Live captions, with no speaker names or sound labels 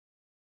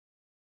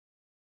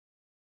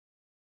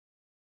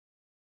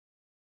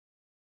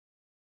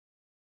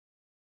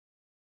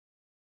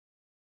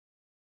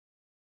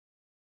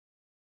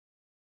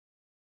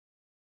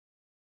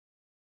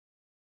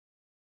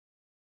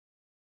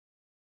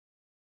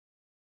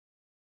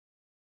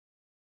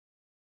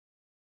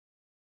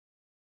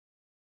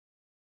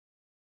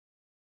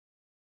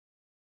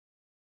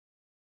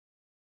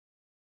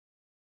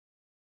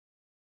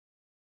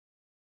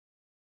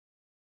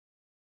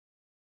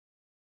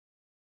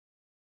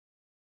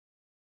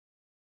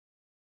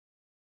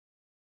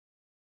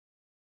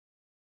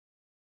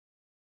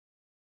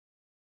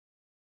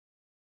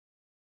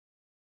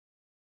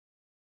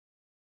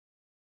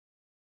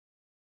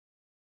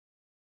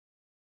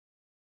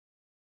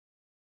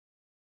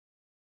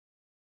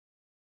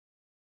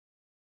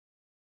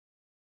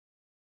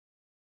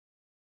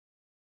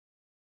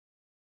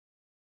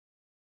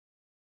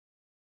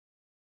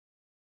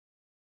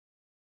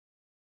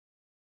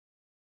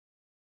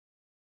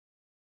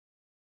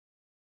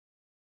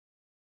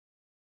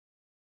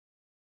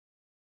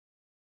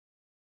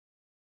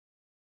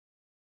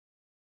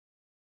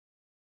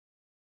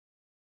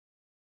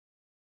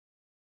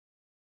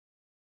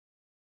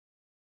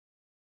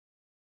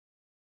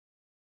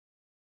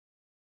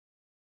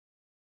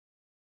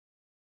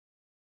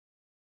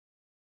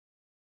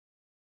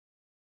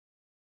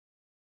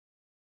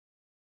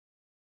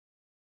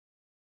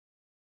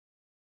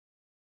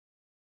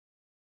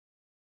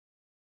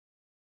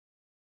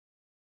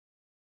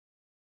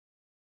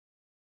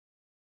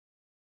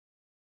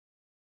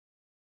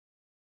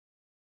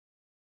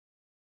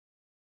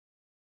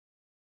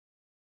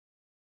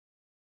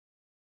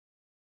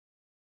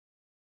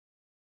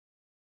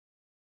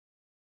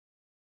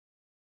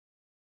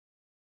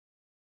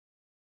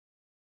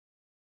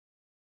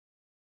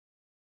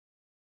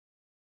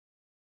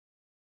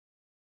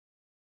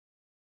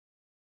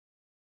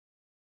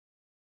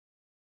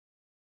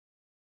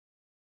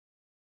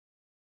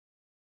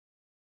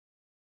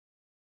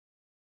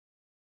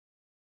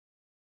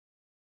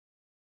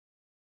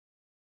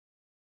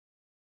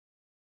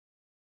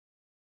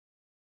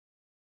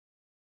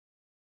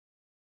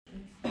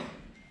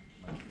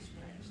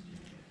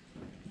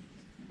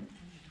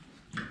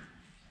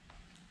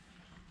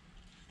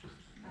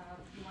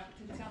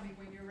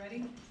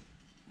ready?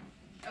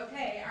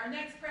 Okay, our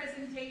next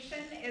presentation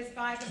is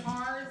by the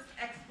Mars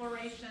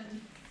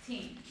Exploration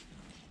Team.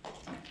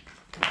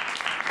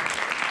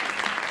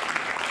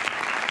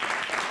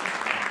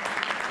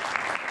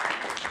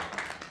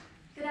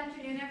 Good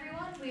afternoon,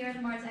 everyone. We are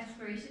the Mars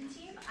Exploration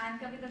Team. I'm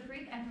Kavita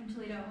Preek. I'm from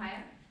Toledo,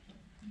 Ohio.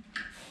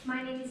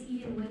 My name is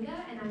Eden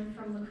Winga, and I'm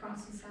from La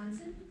Crosse,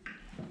 Wisconsin.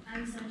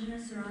 I'm Sanjana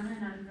Surana,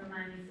 and I'm from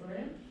Miami,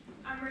 Florida.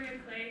 I'm Maria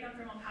Clegg. I'm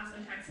from El Paso,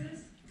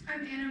 Texas.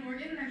 I'm Anna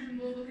Morgan, and I'm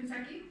from Louisville,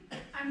 Kentucky.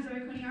 I'm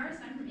Zoe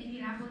Coniaris, I'm from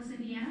Indianapolis,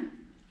 Indiana.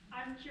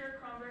 I'm Kira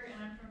Kronberg,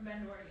 and I'm from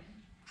Bend, Oregon.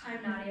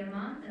 I'm Nadia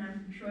Amon, and I'm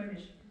from Troy,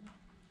 Michigan.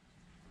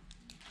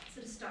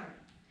 So to start,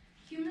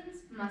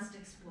 humans must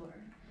explore.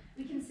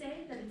 We can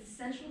say that it's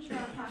essential to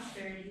our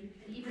prosperity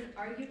and even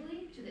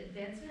arguably to the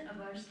advancement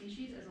of our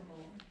species as a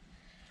whole.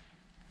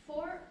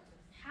 For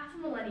half a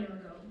millennium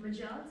ago,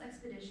 Magellan's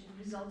expedition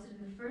resulted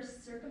in the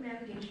first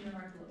circumnavigation of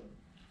our globe.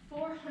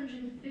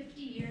 450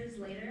 years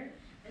later,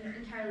 in an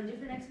entirely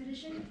different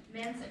expedition,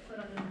 man set foot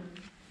on the moon.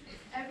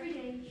 Every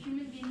day,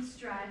 human beings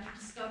strive to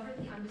discover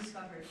the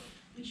undiscovered.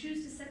 We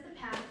choose to set the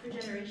path for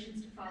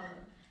generations to follow.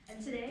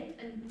 And today,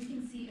 we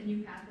can see a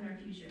new path in our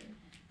future.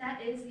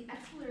 That is the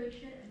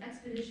exploration and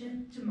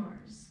expedition to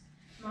Mars.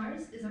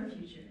 Mars is our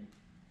future.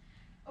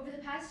 Over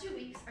the past 2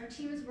 weeks, our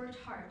team has worked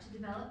hard to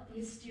develop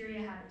the Asteria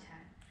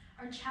habitat.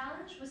 Our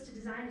challenge was to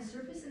design a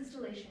surface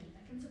installation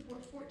that can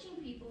support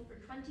 14 people for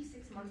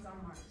 26 months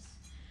on Mars.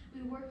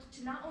 We worked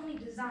to not only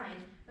design,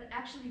 but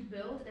actually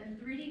build and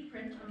 3D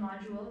print a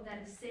module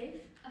that is safe,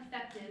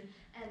 effective,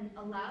 and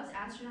allows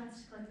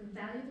astronauts to collect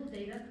valuable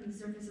data from the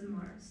surface of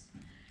Mars.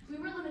 We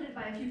were limited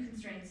by a few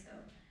constraints, though.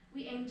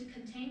 We aimed to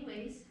contain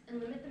waste and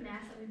limit the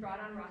mass that we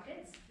brought on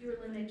rockets. We were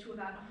limited to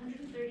about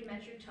 130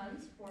 metric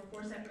tons for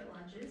 4 separate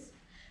launches.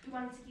 We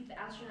wanted to keep the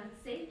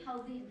astronauts safe,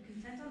 healthy, and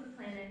content on the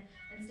planet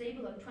and stay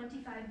below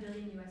 $25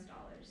 billion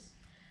US.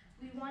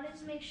 We wanted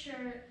to make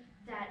sure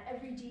that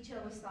every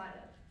detail was thought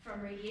of,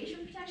 from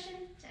radiation protection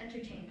to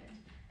entertainment.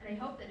 And I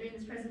hope that during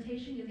this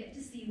presentation you'll get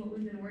to see what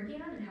we've been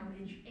working on and how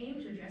we aim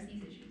to address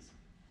these issues.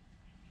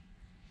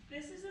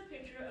 This is a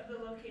picture of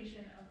the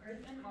location of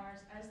Earth and Mars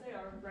as they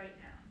are right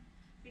now.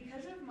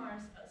 Because of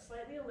Mars'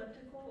 slightly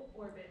elliptical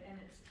orbit and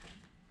its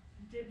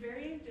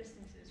varying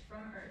distances from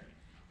Earth,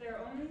 there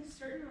are only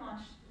certain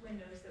launch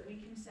windows that we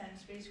can send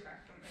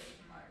spacecraft from Earth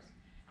to Mars.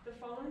 The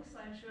following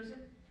slide shows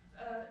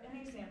an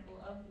example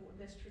of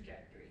this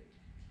trajectory.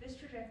 This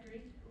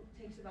trajectory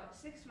takes about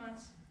 6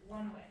 months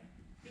one way.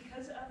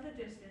 Because of the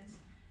distance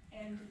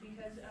and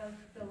because of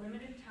the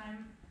limited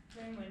time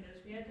frame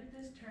windows, we had to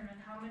determine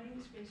how many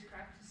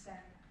spacecraft to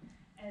send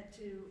and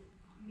to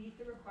meet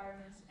the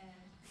requirements and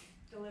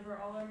deliver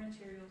all our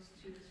materials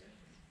to the surface.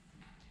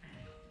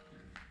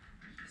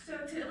 So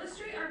to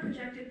illustrate our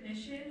projected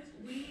mission,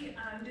 we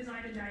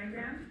designed a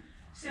diagram.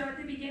 So at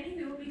the beginning,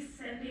 we will be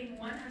sending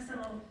one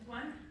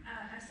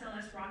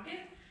SLS rocket,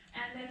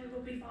 and then we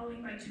will be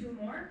following by 2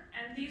 more.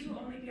 And these will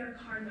only be our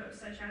cargo,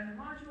 such as our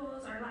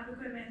modules, our lab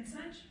equipment, and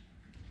such.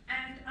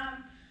 And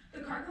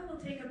the cargo will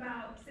take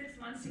about 6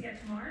 months to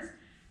get to Mars.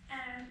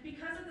 And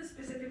because of the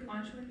specific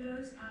launch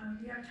windows,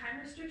 we have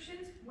time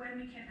restrictions when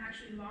we can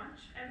actually launch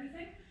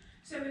everything.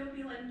 So we will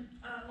be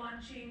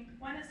launching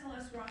one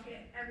SLS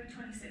rocket every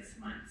 26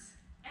 months.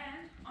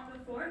 And on the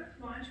 4th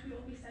launch, we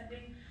will be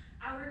sending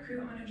our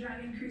crew on a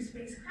Dragon Crew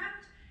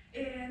spacecraft,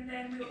 and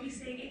then we will be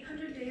staying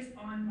 800 days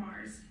on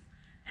Mars.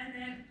 And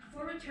then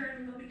for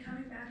return, we will be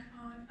coming back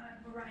on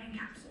an Orion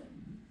capsule.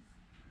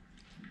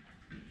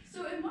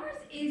 So if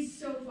Mars is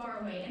so far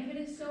away, and if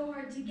it is so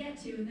hard to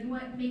get to, then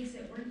what makes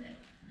it worth it?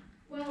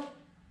 Well,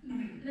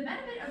 the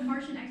benefit of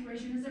Martian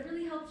exploration is it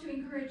really helps to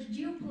encourage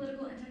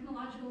geopolitical and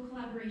technological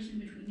collaboration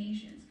between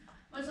nations.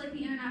 Much like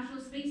the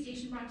International Space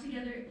Station brought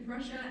together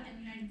Russia and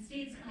the United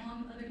States,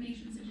 along with other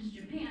nations such as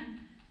Japan,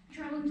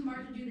 traveling to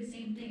Mars would do the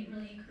same thing and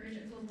really encourage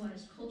a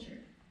globalized culture.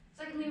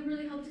 Secondly, it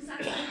really helped to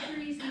satisfy the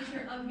curious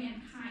nature of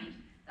mankind.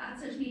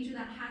 That's such nature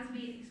that has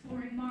made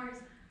exploring Mars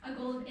a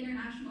goal of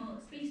international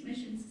space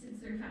missions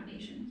since their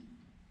foundation.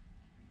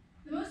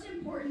 The most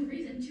important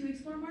reason to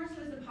explore Mars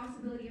was the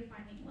possibility of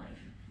finding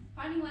life.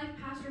 Finding life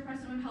past or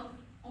present would help,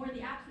 or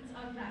the absence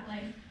of that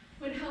life,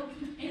 would help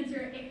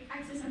answer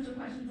existential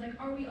questions like,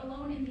 are we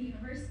alone in the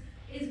universe?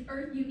 Is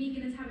Earth unique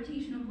in its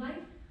habitation of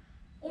life?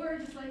 Or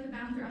does life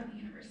abound throughout the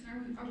universe?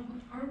 And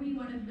are we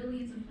one of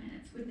billions of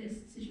planets with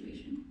this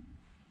situation?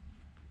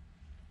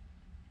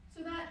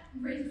 So that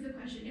raises the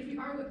question, if we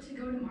are to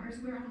go to Mars,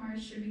 where on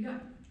Mars should we go?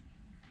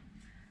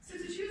 So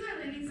to choose our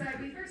landing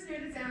site, we first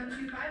narrowed it down to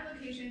 5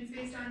 locations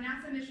based on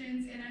NASA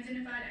missions and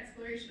identified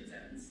exploration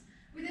zones.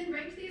 We then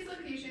ranked these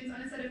locations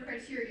on a set of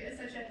criteria,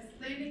 such as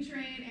landing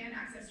terrain and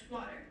access to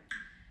water.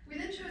 We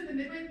then chose the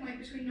midway point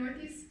between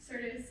Northeast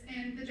Syrtis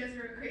and the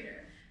Jezero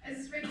crater,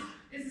 as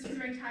this was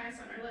ranked highest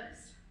on our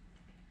list.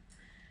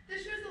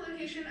 This shows the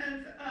location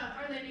of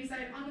our landing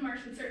site on the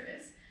Martian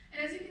surface.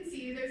 And as you can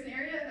see, there's an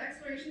area of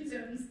exploration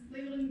zones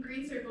labeled in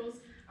green circles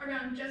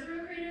around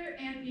Jezero crater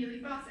and Neely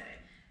Fossae,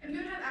 and we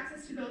would have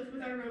access to both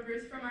with our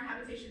rovers from our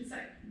habitation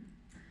site.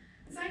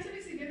 The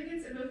scientific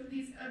significance of both of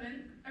these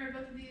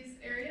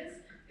areas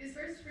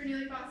For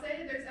Neely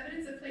Fosse, there's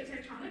evidence of plate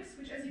tectonics,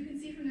 which, as you can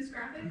see from this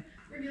graphic,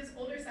 reveals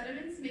older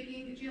sediments,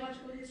 making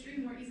geological history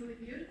more easily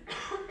viewed.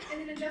 And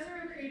in the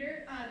Jezero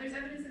crater, there's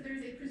evidence that there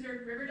is a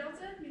preserved river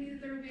delta, meaning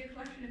that there will be a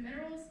collection of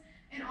minerals,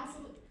 and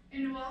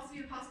it will also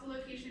be a possible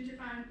location to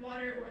find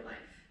water or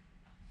life.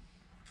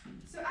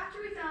 So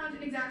after we found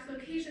an exact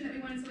location that we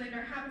wanted to land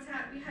our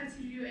habitat, we had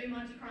to do a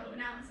Monte Carlo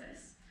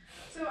analysis.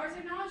 So our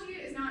technology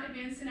is not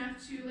advanced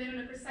enough to land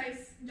on a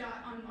precise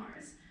dot on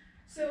Mars.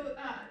 So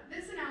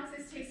this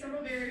analysis takes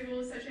several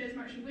variables such as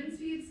Martian wind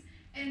speeds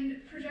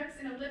and projects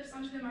an ellipse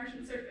onto the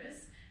Martian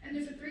surface. And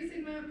there's a 3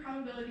 sigma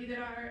probability that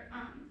our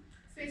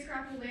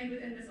spacecraft will land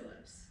within this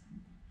ellipse.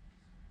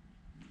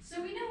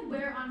 So we know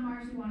where on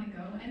Mars we want to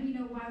go, and we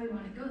know why we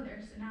want to go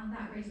there, so now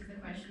that raises the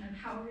question of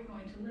how are we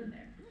going to live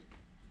there.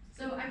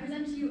 So I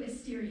present to you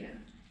Asteria.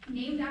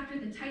 Named after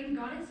the Titan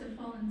goddess of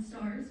fallen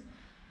stars,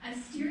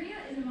 Asteria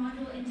is a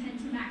module intent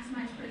to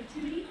maximize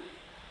productivity,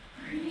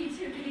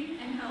 creativity,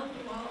 and health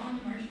while on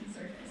the Martian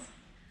surface.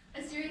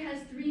 Asteria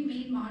has 3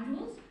 main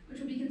modules, which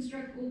will be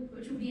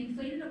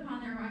inflated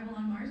upon their arrival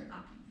on Mars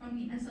from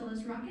the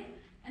SLS rocket,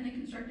 and then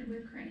constructed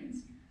with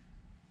cranes.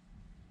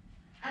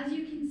 As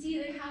you can see,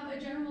 they have a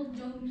general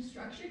domed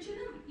structure to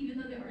them, even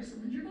though they are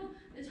cylindrical.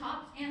 The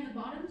tops and the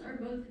bottoms are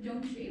both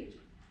dome-shaped.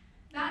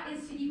 That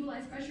is to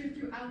equalize pressure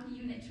throughout the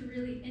unit to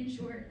really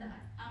ensure that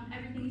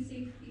everything is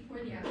safe for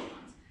the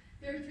astronauts.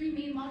 There are 3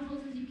 main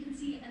modules, as you can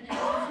see, and there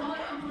are smaller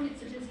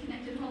components such as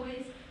connected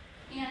hallways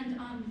and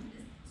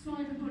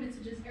smaller components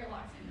such as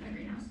airlocks in a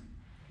greenhouse.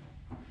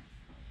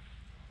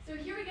 So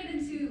here we get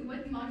into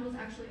what the modules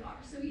actually are.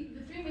 So the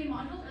 3 main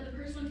modules are the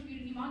personal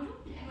community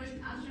module, in which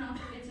astronauts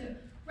will get to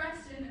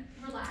rest and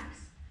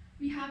relax.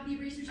 We have the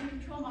research and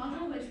control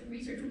module, which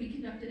research will be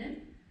conducted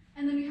in.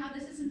 And then we have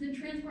the systems and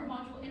transport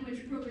module, in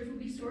which rovers will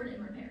be stored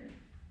and repaired.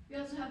 We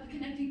also have the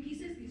connecting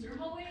pieces. These are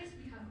hallways.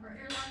 We have our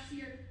airlocks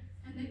here,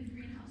 and then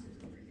greenhouses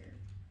over here.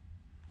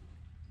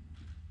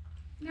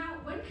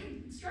 Now, when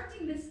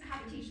constructing this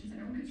habitation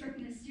center, when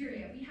constructing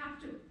Asteria, we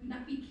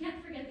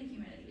can't forget the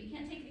humanity. We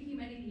can't take the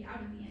humanity out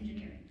of the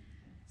engineering.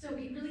 So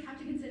we really have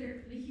to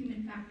consider the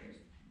human factors.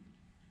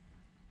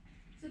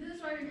 So this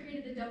is why we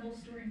created the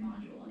double-story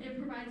module.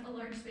 It provides a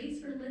large space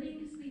for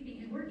living,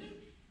 sleeping, and working,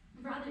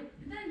 rather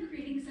than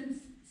creating some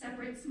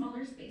separate,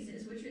 smaller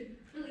spaces, which would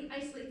really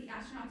isolate the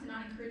astronauts and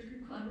not encourage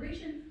group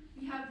collaboration.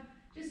 We have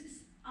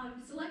just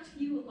select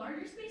few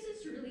larger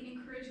spaces to really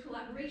encourage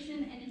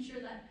collaboration and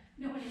ensure that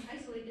no one is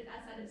isolated,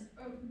 as that is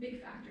a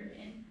big factor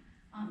in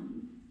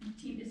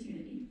team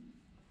disunity.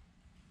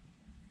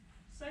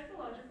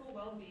 Psychological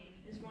well-being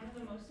is one of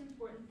the most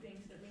important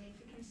things that we need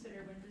to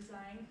consider when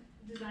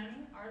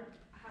designing our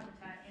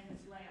habitat and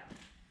its layout.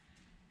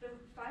 The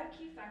 5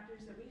 key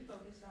factors that we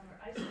focus on are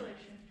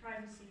isolation,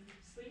 privacy,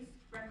 sleep,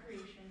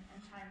 recreation, and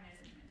time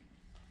management.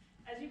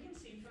 As you can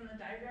see from the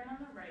diagram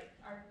on the right,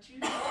 our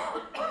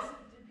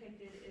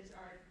depicted is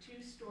our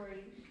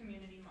 2-story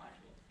community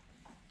module.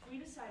 We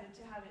decided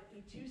to have it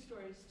be 2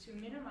 stories to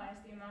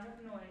minimize the amount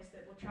of noise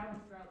that will travel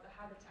throughout the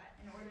habitat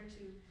in order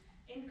to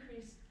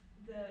increase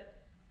the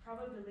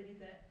probability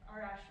that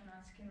our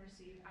astronauts can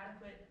receive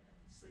adequate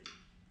sleep.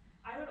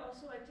 I would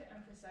also like to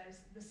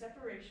emphasize the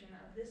separation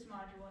of this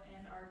module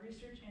and our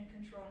research and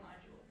control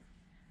module.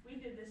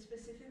 We did this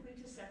specifically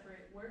to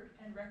separate work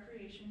and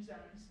recreation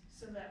zones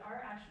so that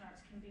our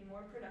astronauts can be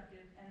more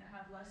productive and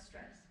have less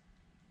stress.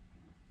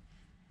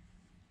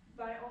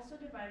 By also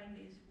dividing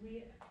these,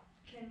 we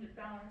can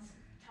balance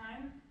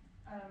time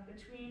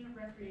between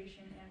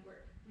recreation and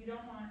work. We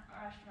don't want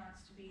our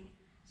astronauts to be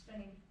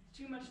spending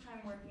too much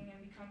time working and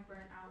become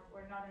burnt out,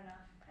 or not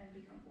enough and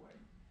become bored.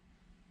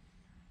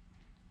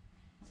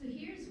 So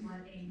here's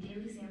what a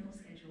daily sample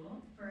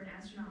schedule for an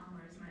astronaut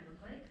on Mars might look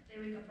like. They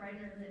wake up bright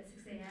and early at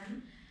 6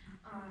 a.m.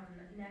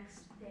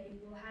 Next,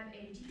 they will have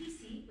a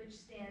DPC, which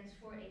stands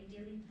for a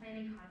daily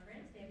planning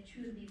conference. They have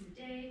 2 of these a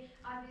day.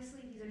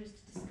 Obviously, these are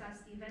just to discuss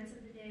the events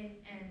of the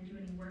day and do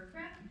any work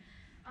prep.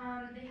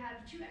 They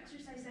have 2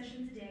 exercise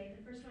sessions a day.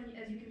 The first one,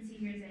 as you can see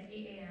here, is at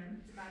 8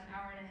 a.m. It's about an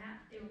hour and a half.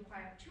 They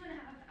require 2.5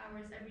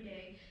 hours every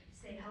day to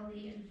stay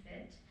healthy and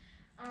fit.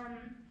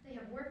 They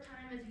have work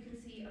time, as you can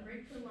see, a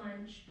break for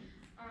lunch.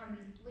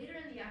 Later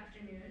in the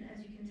afternoon,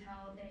 as you can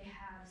tell, they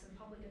have some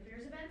public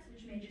affairs events,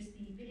 which may just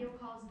be video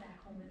calls back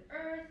home with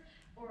Earth,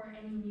 or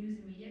any news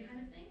and media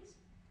kind of things.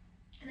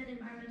 And then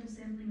environmental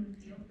sampling in the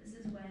field. This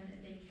is when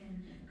they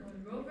can go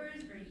in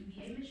rovers for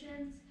EVA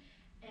missions,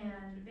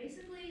 and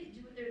basically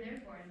do what they're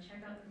there for, and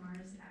check out the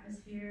Mars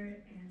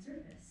atmosphere and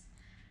surface.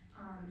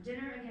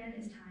 Dinner, again,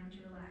 is time to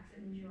relax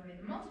and enjoy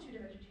the multitude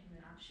of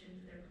entertainment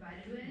options that they're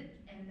provided with,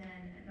 and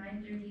then at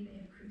 9:30 they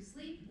have crew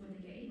sleep, where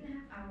they get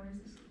 8.5 hours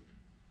of sleep.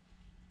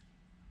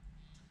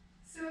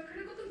 So a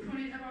critical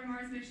component of our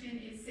Mars mission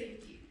is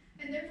safety,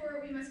 and therefore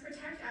we must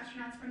protect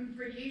astronauts from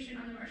radiation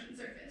on the Martian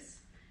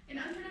surface. An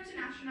unprotected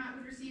astronaut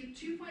would receive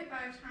 2.5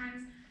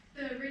 times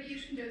the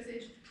radiation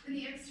dosage than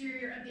the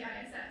exterior of the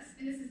ISS,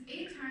 and this is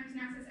 8 times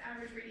NASA's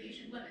average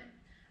radiation limit.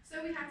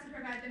 So we have to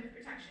provide them with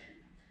protection.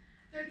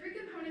 There are 3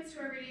 components to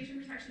our radiation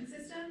protection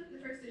system.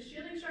 The first is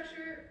shielding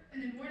structure,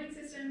 and then warning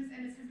systems,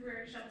 and a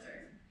temporary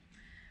shelter.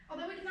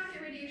 Although we cannot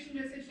get radiation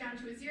dosage down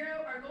to a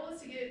 0, our goal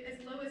is to get it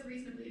as low as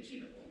reasonably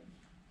achievable.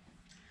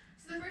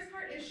 So the first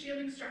part is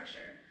shielding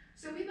structure.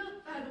 So we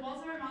built the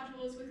walls of our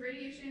modules with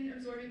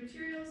radiation-absorbing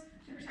materials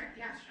to protect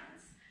the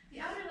astronauts. The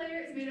outer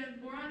layer is made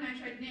of boron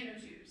nitride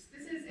nanotubes.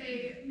 This is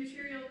a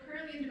material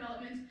currently in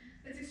development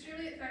that's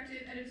extremely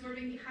effective at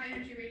absorbing the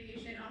high-energy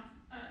radiation off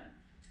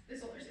the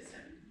solar system.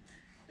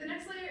 The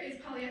next layer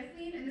is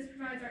polyethylene, and this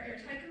provides our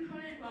airtight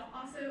component, while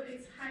also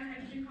its high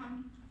hydrogen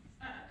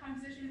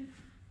composition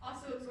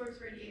also absorbs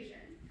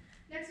radiation.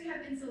 Next we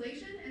have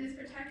insulation, and this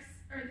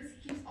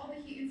keeps all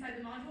the heat inside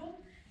the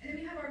module. And then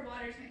we have our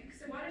water tank.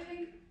 So water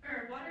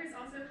is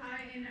also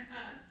high in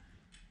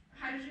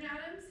hydrogen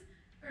atoms,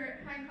 or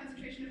high in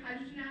concentration of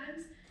hydrogen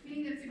atoms,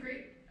 meaning that it's a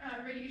great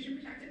radiation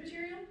protective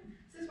material.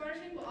 So this water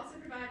tank will also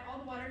provide all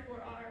the water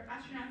for our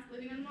astronauts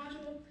living on the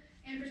module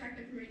and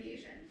protect them from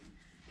radiation.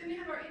 Then we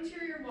have our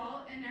interior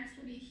wall, and next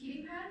will be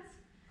heating pads.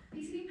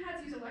 These heating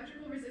pads use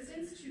electrical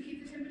resistance to keep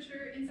the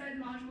temperature inside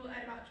the module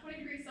at about 20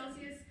 degrees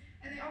Celsius,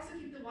 and they also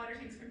keep the water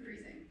tanks from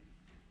freezing.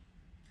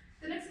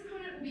 The next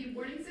component will be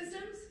warning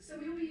systems. So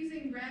we will be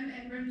using REM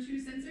and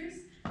REM2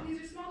 sensors. And these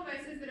are small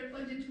devices that are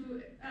plugged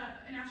into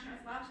an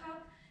astronaut's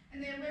laptop,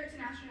 and they alert an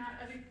astronaut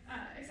of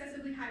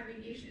excessively high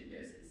radiation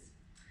doses.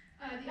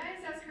 The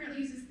ISS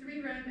currently uses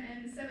 3 REM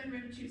and 7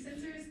 REM2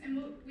 sensors,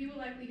 and we will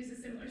likely use a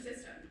similar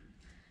system.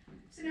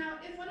 So now,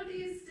 if one of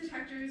these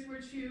detectors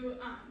were to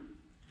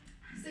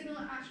signal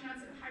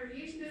astronauts of high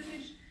radiation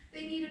dosage,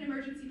 they need an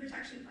emergency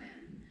protection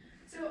plan.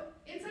 So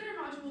inside our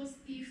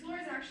modules, the floor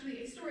is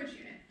actually a storage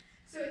unit.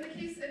 So in the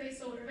case of a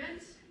solar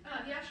event,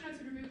 the astronauts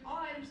would remove all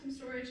items from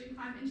storage and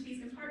climb into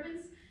these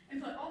compartments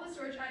and put all the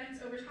storage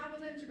items over top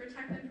of them to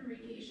protect them from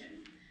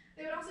radiation.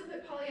 They would also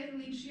put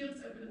polyethylene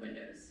shields over the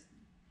windows.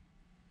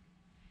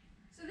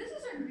 So this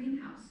is our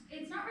greenhouse.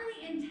 It's not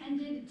really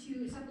intended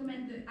to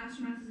supplement the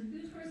astronauts as a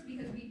food source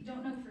because we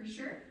don't know for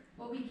sure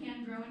what we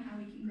can grow and how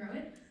we can grow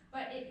it,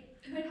 but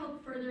it could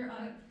help further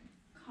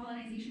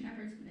colonization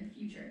efforts in the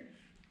future.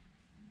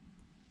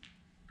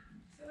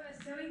 So as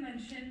Zoe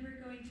mentioned, we're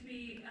going to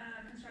be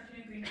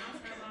constructing a greenhouse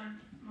out on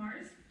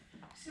Mars.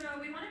 So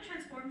we want to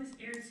transform this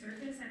arid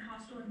surface and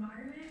hostile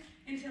environment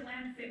into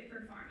land fit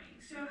for farming.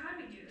 So how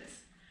do we do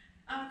this?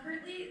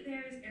 Currently,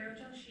 there's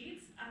aerogel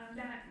sheets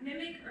that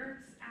mimic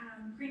Earth's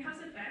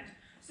greenhouse effect.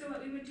 So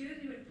what we would do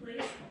is we would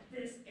place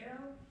this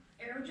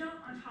aerogel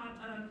on top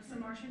of some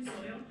Martian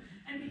soil,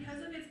 and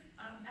because of its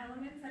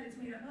elements that it's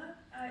made up of,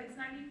 it's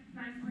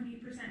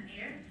 99.8%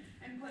 air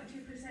and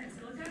 0.2%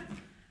 silica.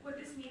 What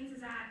this means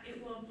is that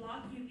it will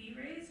block UV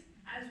rays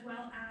as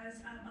well as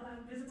allow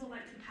visible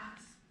light to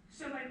pass.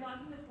 So by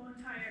blocking the whole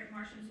entire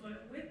Martian soil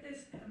with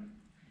this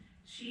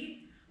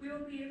sheet, we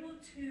will be able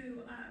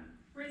to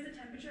raise the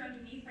temperature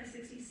underneath by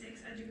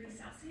 66 degrees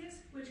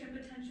Celsius, which can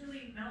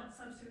potentially melt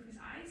subsurface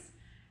ice,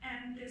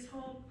 and this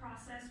whole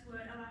process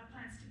would allow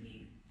plants to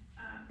be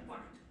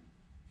formed.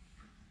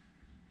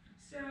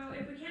 So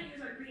if we can't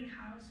use our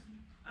greenhouse,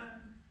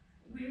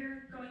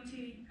 we're going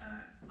to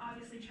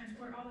obviously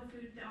transport all the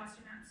food the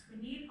astronauts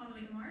would need all the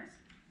way to Mars.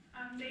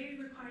 They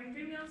require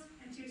 3 meals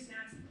and 2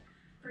 snacks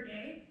per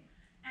day,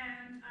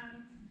 and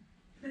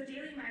the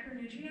daily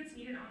macronutrients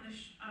needed on the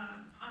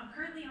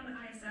currently on the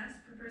ISS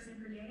per person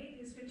per day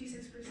is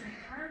 56%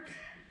 carbs,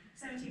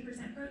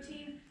 17%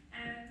 protein,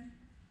 and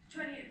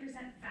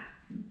 28% fat.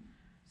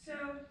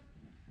 So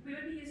we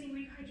would be using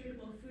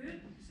rehydratable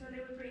food, so they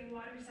would bring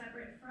water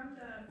separate from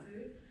the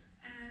food,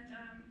 and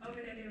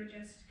over there they would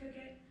just cook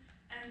it.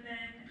 And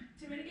then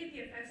to mitigate the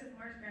effects of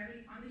Mars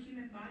gravity on the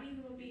human body,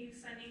 we will be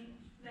sending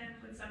them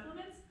with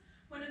supplements.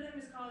 One of them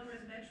is called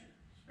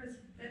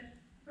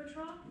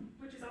resveratrol,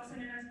 which is also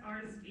known as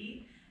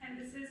RSV, and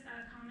this is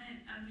a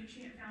common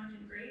nutrient found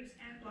in grapes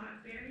and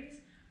blackberries,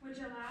 which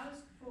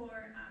allows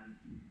for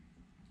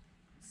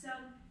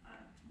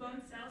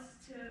bone cells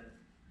to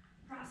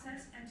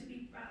process and to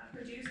be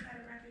produced at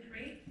a rapid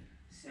rate,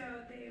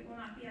 so they will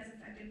not be as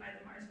affected by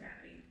the Mars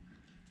gravity.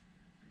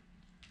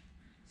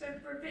 So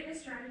for fitness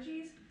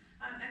strategies,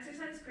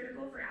 exercise is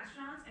critical for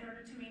astronauts in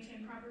order to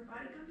maintain proper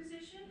body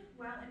composition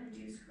well and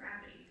reduce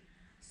gravity.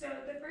 So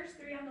the first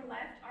 3 on the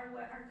left are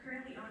what are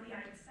currently on the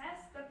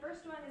ISS. The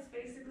first one is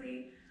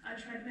basically a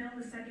treadmill,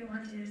 the second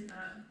one is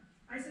a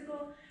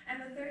bicycle,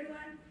 and the third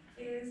one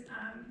is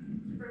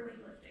for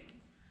weightlifting.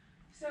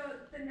 So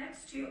the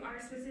next 2 are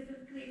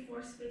specifically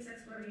for space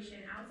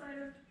exploration outside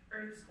of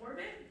Earth's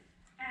orbit,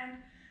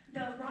 and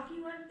the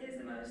rocky one is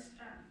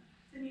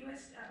the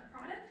newest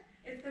product.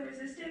 It's the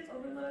resistive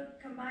overload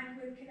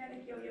combined with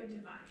kinetic yo-yo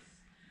device.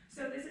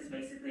 So this is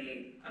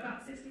basically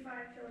about 65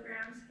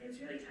 kilograms. It's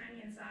really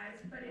tiny in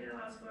size, but it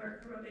allows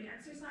for aerobic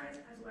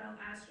exercise as well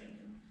as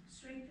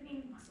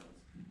strengthening muscles.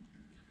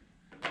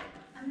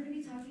 I'm going to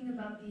be talking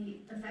about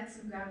the effects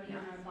of gravity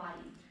on our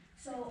body.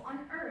 So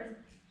on Earth,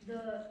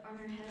 on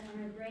our head,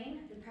 on our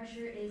brain, the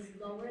pressure is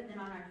lower than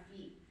on our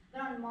feet.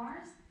 But on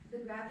Mars, the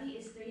gravity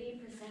is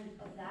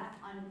 38% of that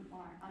on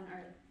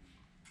Earth.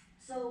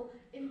 So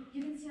if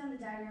you can see on the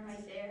diagram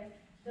right there,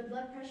 the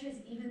blood pressure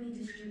is evenly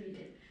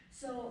distributed.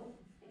 So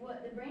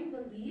what the brain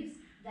believes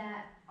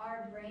that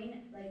our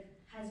brain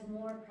has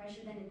more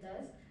pressure than it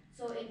does,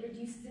 so it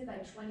reduces it by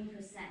 20%.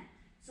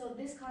 So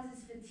this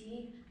causes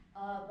fatigue,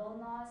 bone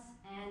loss,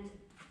 and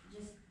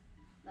just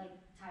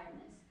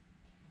tiredness.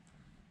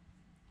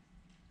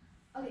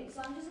 Okay,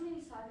 so I'm just going to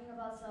be talking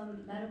about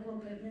some medical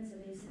equipment, some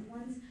basic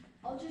ones.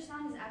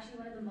 Ultrasound is actually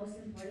one of the most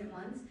important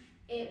ones.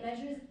 It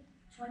measures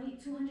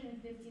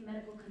 250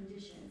 medical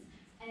conditions,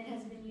 and it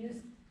has been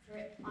used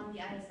on the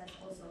ISS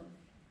also.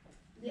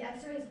 The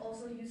X-ray is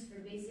also used for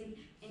basic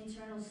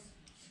internal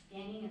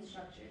scanning and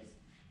structures.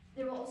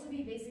 There will also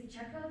be basic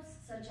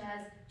checkups, such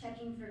as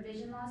checking for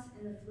vision loss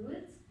in the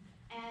fluids,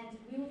 and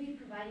we will be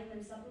providing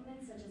them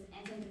supplements such as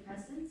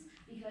antidepressants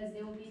because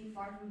they will be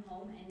far from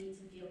home and need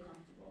to feel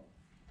comfortable.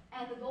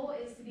 And the goal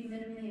is to be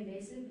minimally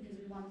invasive because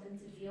we want them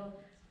to feel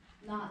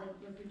not like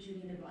we're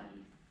protruding their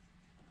body.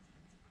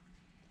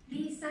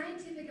 The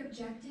scientific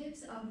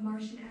objectives of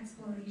Martian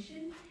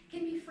exploration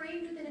can be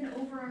framed within an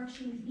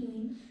overarching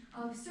theme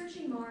of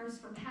searching Mars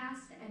for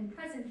past and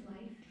present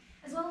life,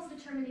 as well as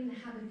determining the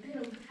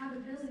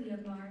habitability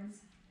of Mars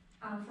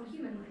for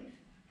human life.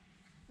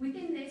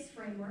 Within this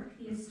framework,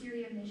 the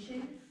Asteria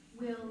mission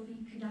will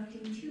be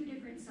conducting 2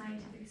 different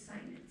scientific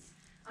assignments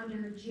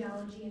under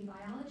geology and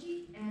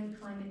biology and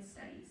climate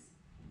studies.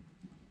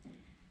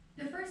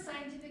 The first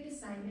scientific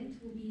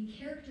assignment will be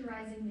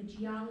characterizing the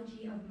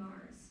geology of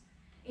Mars.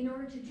 In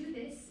order to do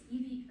this,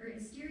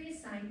 Asteria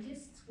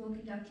scientists will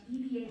conduct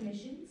EVA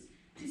missions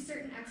to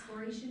certain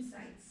exploration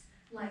sites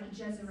like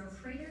Jezero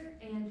Crater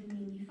and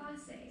Mimi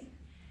Face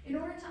in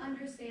order to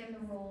understand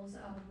the roles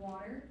of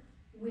water,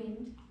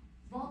 wind,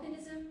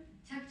 volcanism,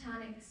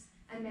 tectonics,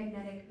 and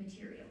magnetic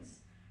materials.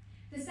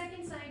 The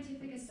second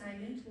scientific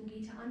assignment will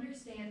be to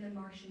understand the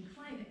Martian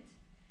climate.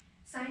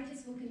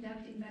 Scientists will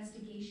conduct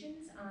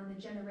investigations on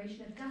the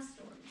generation of dust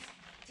storms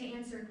to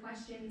answer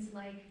questions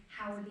like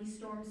how are these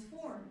storms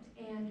formed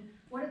and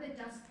what are the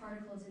dust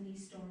particles in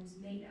these storms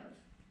made of.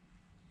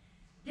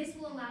 This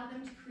will allow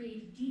them to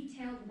create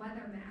detailed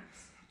weather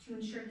maps to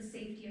ensure the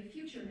safety of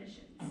future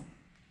missions.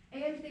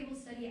 And they will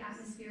study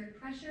atmospheric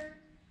pressure,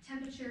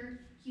 temperature,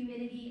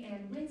 humidity,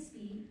 and wind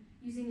speed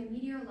using a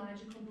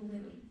meteorological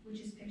balloon, which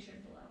is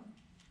pictured below.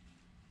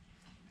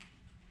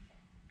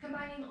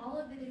 Combining all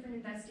of the different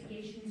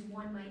investigations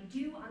one might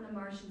do on the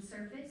Martian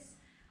surface,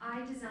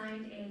 I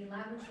designed a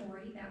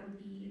laboratory that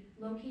would be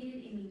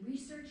located in the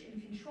Research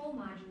and Control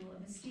module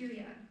of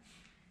Asteria.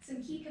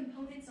 Some key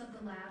components of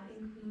the lab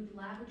include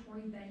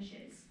laboratory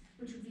benches,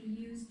 which would be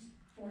used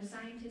for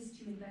scientists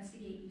to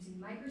investigate using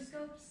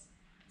microscopes,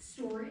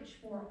 storage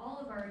for all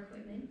of our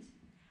equipment,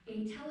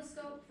 a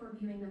telescope for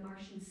viewing the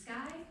Martian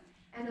sky,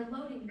 and a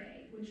loading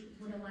bay, which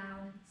would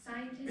allow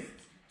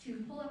scientists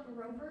to pull up a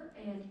rover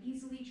and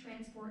easily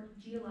transport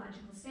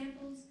geological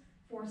samples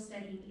for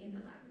studying in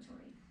the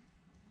laboratory.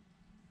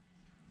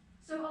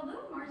 So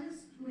although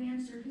Mars's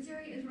land surface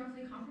area is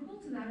roughly comparable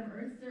to that of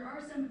Earth, there are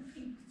some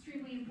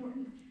extremely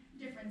important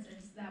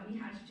differences that we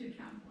had to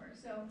account for.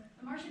 So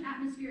the Martian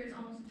atmosphere is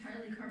almost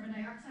entirely carbon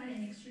dioxide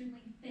and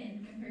extremely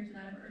thin compared to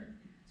that of Earth.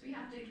 So we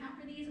have to account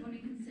for these when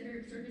we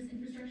consider surface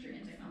infrastructure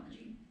and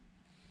technology.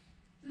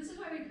 So this is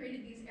why we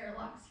created these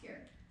airlocks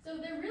here. So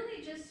they're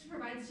really just to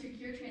provide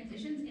secure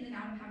transitions in and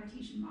out of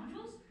habitation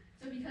modules.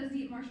 So because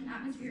the Martian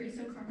atmosphere is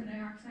so carbon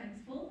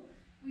dioxide full,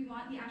 we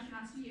want the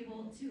astronauts to be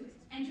able to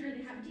enter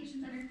the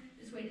habitation center,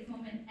 just wait a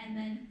moment, and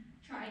then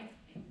try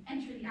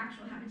enter the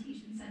actual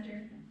habitation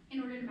center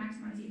in order to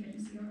maximize the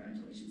efficiency of our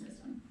ventilation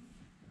system.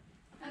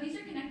 Now these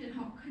are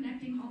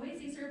connecting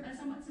hallways. They serve a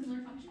somewhat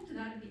similar function to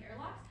that of the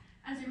airlocks,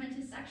 as they're meant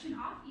to section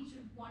off each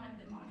of one of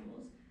the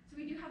modules. So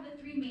we do have the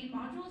 3 main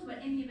modules,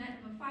 but in the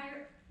event of a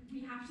fire, we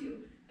have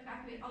to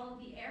evacuate all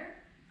of the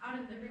air out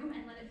of the room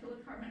and let it fill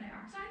with carbon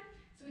dioxide.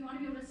 So we want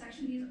to be able to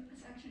section these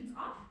sections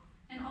off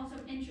and also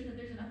ensure that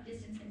there's enough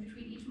distance in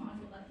between each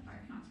module that the fire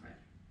cannot spread.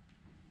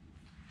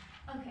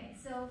 Okay,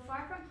 so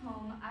far from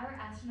home, our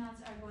astronauts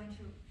are going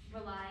to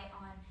rely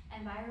on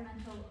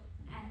environmental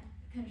and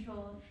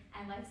control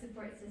and life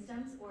support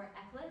systems, or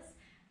ECLIS,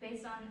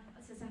 based on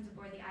systems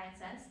aboard the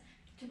ISS,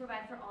 to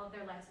provide for all of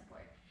their life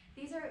support.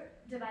 These are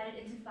divided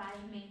into 5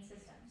 main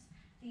systems: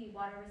 the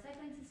water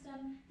recycling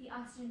system, the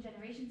oxygen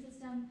generation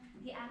system,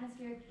 the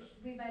atmospheric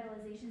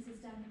revitalization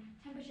system,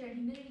 temperature and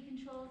humidity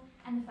control,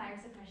 and the fire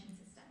suppression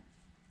system.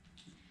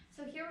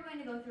 So here we're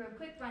going to go through a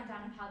quick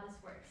rundown of how this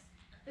works.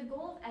 The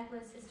goal of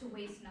ECLIS is to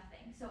waste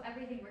nothing, so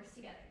everything works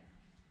together.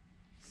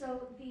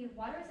 So the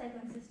water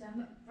recycling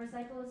system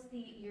recycles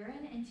the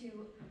urine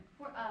into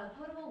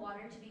potable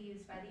water to be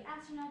used by the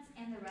astronauts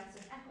and the rest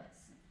of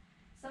ECLIS.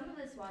 Some of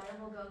this water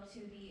will go to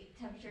the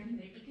temperature and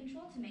humidity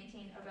control to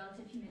maintain a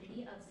relative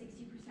humidity of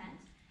 60%.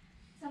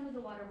 Some of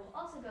the water will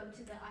also go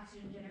to the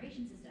oxygen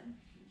generation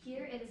system.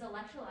 Here it is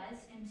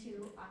electrolyzed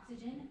into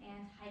oxygen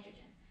and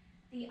hydrogen.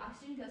 The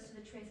oxygen goes to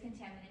the trace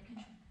contaminant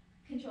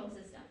control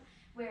system,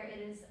 where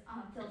it is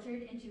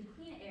filtered into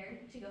clean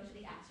air to go to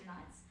the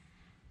astronauts.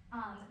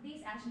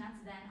 These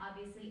astronauts then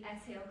obviously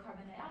exhale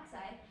carbon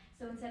dioxide,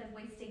 so instead of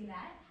wasting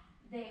that,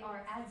 they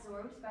are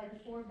adsorbed by the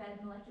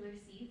 4-bed molecular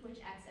sieve, which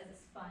acts as a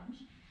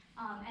sponge,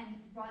 and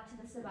brought to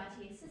the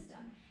Sabatier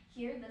system.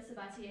 Here, the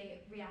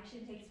Sabatier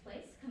reaction takes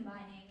place,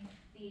 combining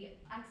the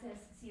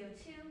excess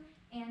CO2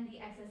 and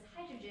the excess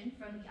hydrogen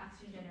from the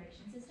oxygen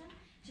generation system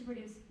to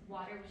produce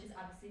water, which is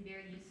obviously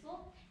very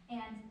useful,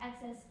 and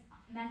excess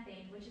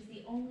methane, which is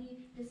the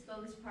only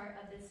disposed part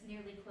of this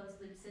nearly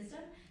closed loop system,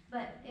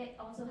 but it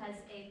also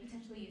has a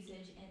potential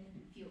usage in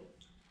fuel.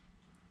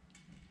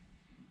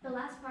 The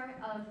last part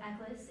of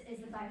ECLIS is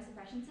the fire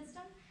suppression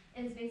system.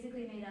 It is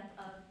basically made up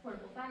of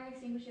portable fire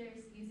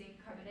extinguishers using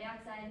carbon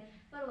dioxide,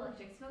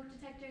 photoelectric smoke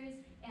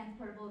detectors, and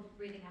portable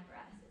breathing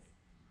apparatuses.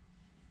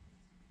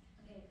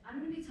 Okay,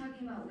 I'm going to be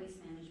talking about waste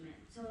management.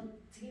 So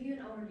to give you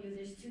an overview,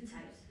 there's two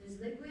types.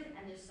 There's liquid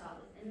and there's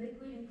solid. And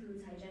liquid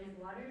includes hygienic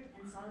water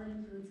and solid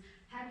includes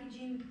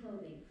packaging,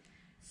 clothing.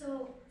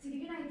 So to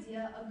give you an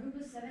idea, a group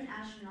of 7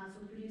 astronauts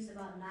will produce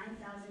about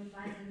 9,500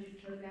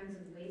 kilograms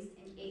of waste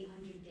in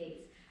 800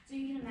 days. So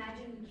you can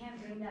imagine we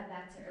can't bring that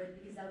back to Earth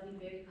because that would be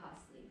very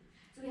costly.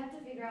 So we have to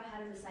figure out how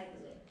to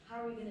recycle it.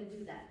 How are we going to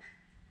do that?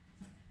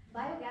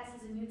 Biogas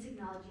is a new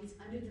technology, it's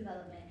under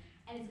development,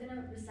 and it's going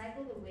to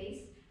recycle the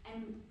waste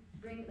and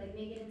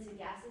make it into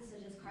gases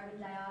such as carbon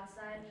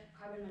dioxide,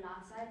 carbon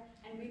monoxide,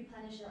 and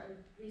replenish our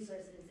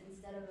resources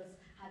instead of us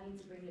having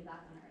to bring it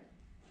back on Earth.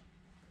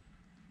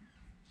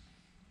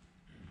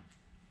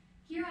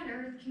 Here on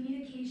Earth,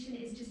 communication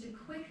is just a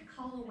quick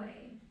call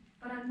away,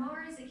 but on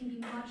Mars it can be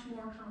much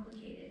more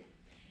complicated.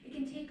 It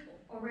can take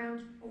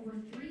around over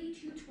 3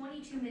 to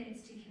 22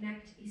 minutes to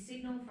connect a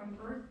signal from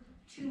Earth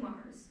to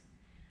Mars.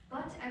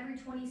 But every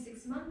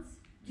 26 months,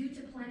 due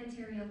to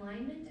planetary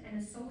alignment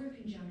and a solar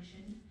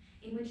conjunction,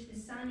 in which the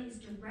sun is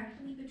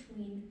directly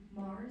between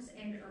Mars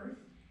and Earth,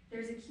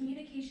 there's a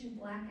communication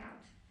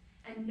blackout,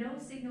 and no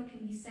signal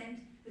can be sent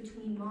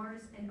between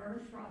Mars and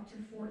Earth for up to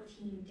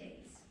 14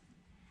 days.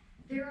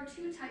 There are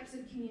 2 types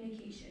of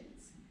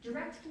communications,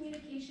 direct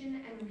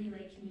communication and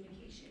relay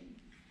communication.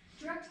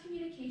 Direct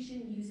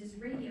communication uses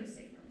radio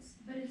signals,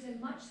 but it's a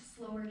much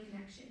slower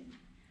connection.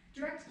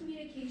 Direct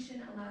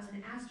communication allows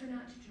an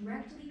astronaut to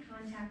directly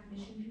contact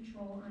mission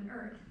control on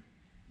Earth,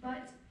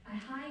 but a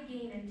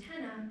high-gain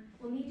antenna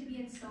will need to be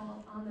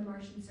installed on the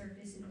Martian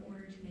surface in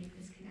order to make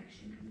this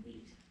connection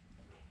complete.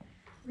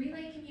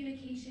 Relay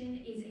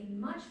communication is a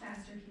much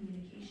faster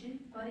communication,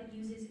 but it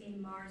uses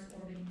a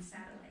Mars-orbiting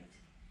satellite.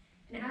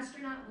 An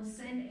astronaut will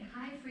send a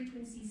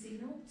high-frequency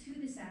signal to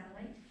the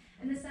satellite,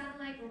 and the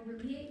satellite will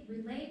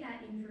relay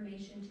that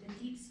information to the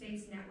Deep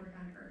Space Network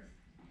on Earth.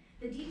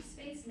 The Deep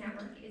Space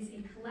Network is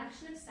a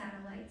collection of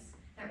satellites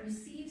that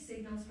receive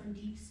signals from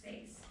deep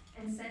space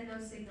and send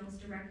those signals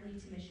directly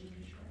to mission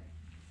control.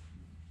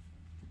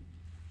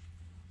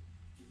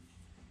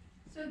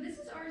 So this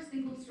is our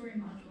single-story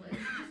module.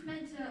 It's just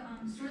meant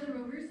to store the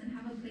rovers and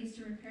have a place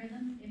to repair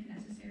them if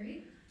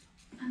necessary.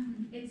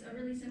 It's a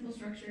really simple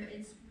structure.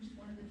 It's just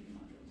one of the 3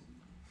 modules.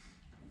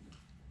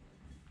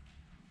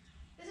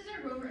 This is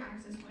our rover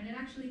access point. It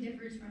actually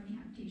differs from the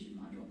habitation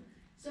module.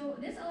 So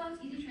this allows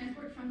easy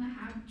transport from the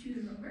hab to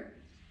the rover.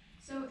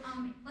 So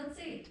let's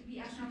say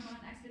the astronauts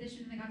went on an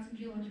expedition and they got some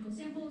geological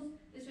samples.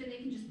 This way they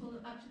can just pull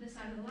it up to the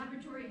side of the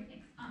laboratory and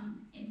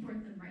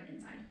import them right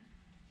inside.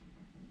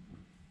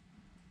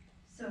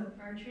 So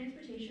for our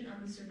transportation on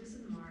the surface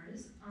of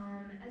Mars,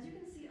 as you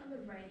can see on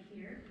the right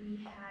here,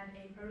 we had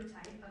a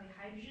prototype of a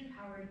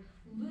hydrogen-powered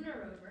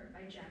lunar rover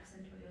by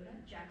JAXA and Toyota.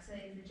 JAXA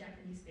is the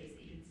Japanese Space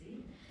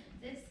Agency.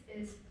 This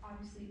is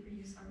obviously for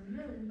use on the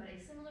moon, but a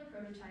similar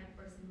prototype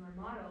or similar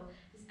model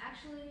is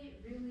actually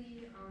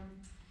really,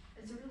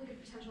 it's a really good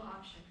potential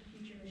option for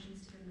future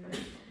missions to the moon.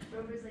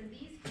 Rovers like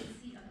these can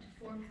seat up to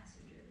 4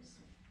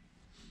 passengers.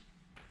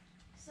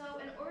 So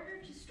in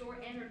order to store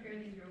and repair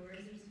these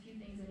rovers, there's a few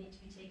things that need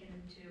to be taken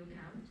into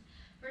account.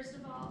 First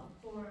of all,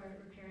 for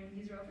repairing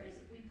these rovers,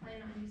 we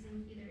plan on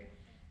using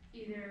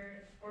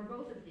either or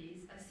both of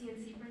these, a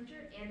CNC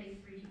printer and a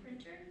 3D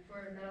printer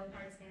for metal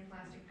parts and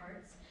plastic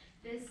parts.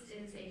 This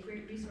is a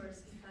great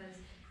resource because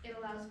it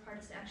allows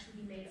parts to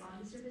actually be made on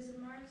the surface of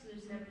Mars, so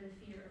there's never the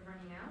fear of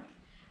running out.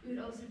 We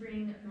would also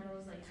bring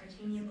metals like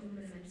titanium,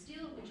 aluminum, and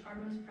steel, which are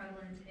most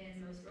prevalent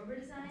in most rover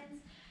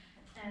designs.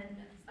 And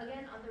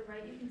again, on the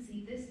right you can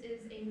see this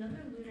is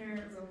another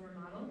lunar rover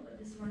model, but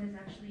this one is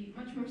actually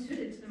much more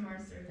suited to the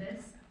Mars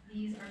surface.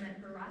 These are meant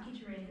for rocky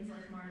terrains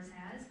like Mars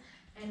has,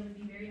 and would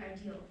be very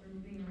ideal for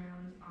moving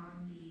around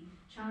on the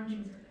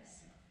challenging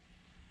surface.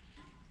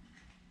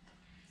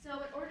 So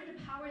in order to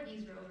power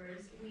these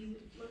rovers, we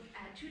look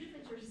at 2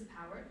 different sources of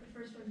power, the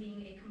first one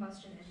being a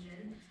combustion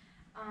engine.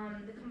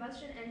 The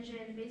combustion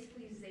engine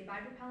basically uses a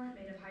bipropellant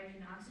made of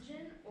hydrogen and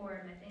oxygen,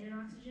 or methane and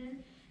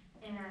oxygen,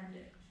 and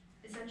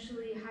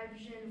essentially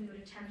hydrogen we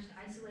would attempt to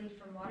isolate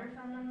from water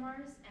found on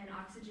Mars, and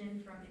oxygen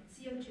from its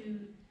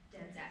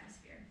CO2-dense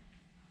atmosphere.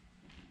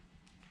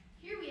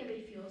 Here we have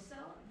a fuel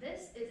cell.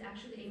 This is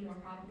actually a more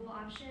probable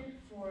option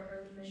for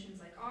early missions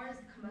like ours.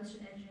 The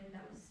combustion engine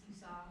that you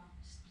saw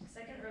just a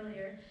second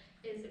earlier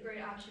is a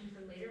great option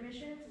for later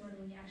missions when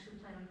we actually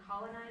plan on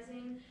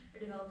colonizing or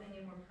developing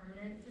a more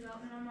permanent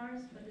development on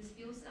Mars. But this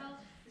fuel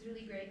cell is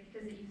really great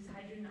because it uses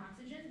hydrogen and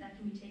oxygen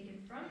that can be taken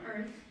from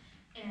Earth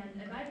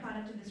And a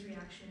byproduct of this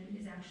reaction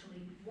is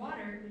actually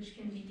water, which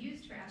can be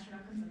used for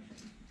astronaut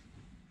consumption.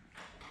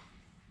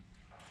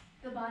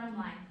 The bottom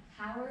line,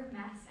 power,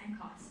 mass, and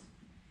cost.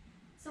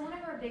 So one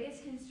of our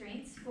biggest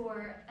constraints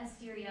for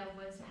Asteria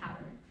was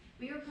power.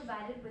 We were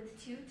provided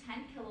with two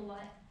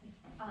 10-kilowatt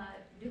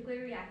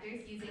nuclear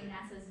reactors using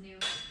NASA's new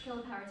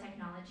kilopower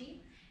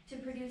technology to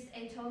produce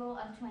a total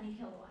of 20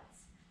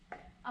 kilowatts.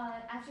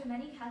 After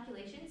many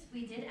calculations,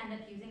 we did end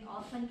up using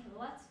all 20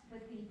 kilowatts,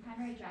 with the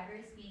primary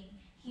drivers being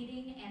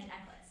heating and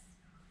necklace.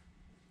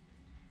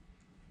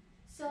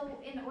 So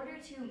in order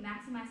to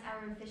maximize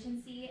our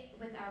efficiency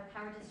with our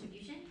power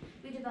distribution,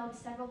 we developed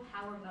several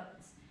power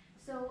modes.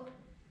 So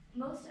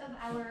most of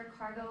our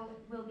cargo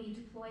will be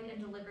deployed and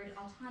delivered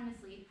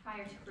autonomously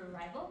prior to crew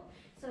arrival.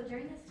 So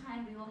during this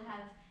time, we will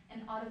have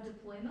an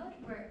auto-deploy mode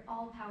where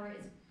all power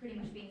is pretty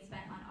much being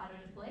spent on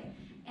auto-deploy.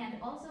 And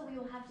also we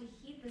will have to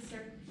heat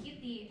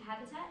the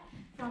habitat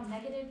from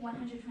negative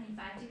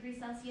 125 degrees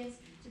Celsius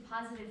to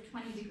positive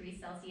 20 degrees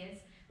Celsius,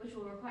 which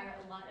will require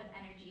a lot of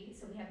energy,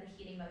 so we have the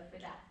heating mode for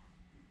that.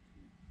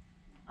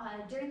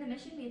 During the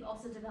mission, we've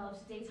also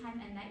developed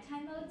daytime and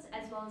nighttime modes,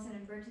 as well as an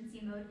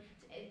emergency mode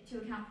to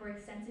account for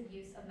extensive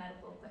use of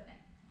medical equipment.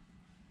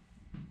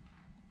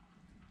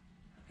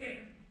 Okay,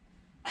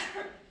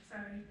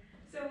 sorry.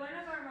 So one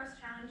of our most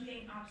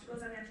challenging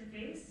obstacles that we had to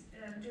face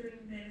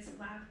during this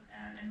lab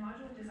and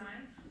module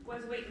design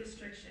was weight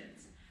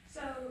restrictions.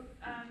 So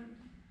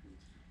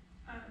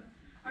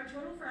our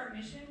total for our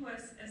mission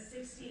was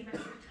 60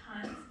 metric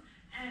tons,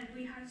 and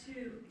we had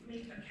to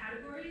make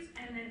categories,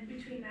 and then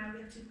between that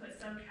we have to put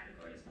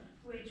subcategories,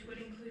 which would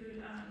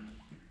include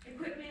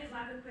equipment,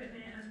 lab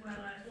equipment, as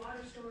well as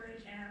water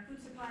storage and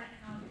food supply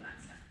and all of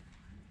that stuff.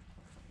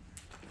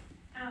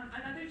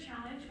 Another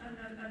challenge,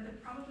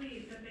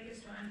 probably the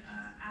biggest one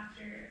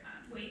after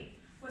weight,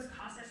 was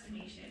cost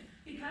estimation.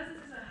 Because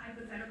this is a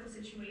hypothetical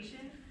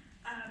situation,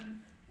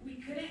 we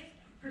couldn't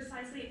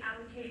precisely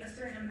allocate a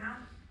certain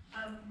amount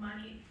of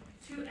money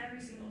to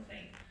every single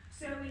thing.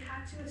 So we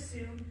had to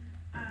assume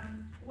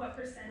what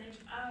percentage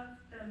of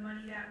the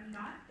money that we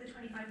got, the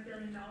 $25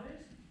 billion,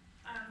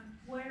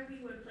 where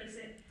we would place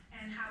it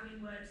and how we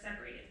would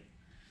separate it.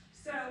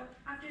 So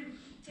after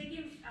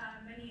taking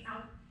many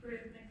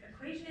algorithmic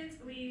equations,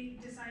 we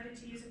decided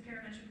to use a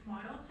parametric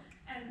model,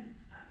 and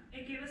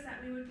it gave us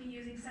that we would be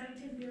using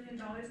 $17 billion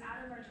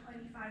out of our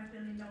 $25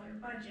 billion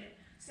budget.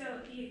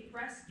 So the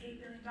rest $8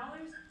 billion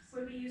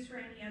would be used for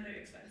any other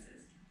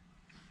expenses.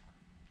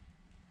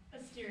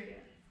 Asteria,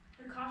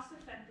 the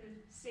cost-effective,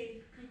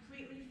 safe,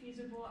 completely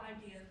feasible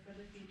idea for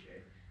the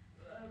future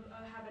of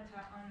a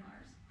habitat on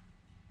Mars.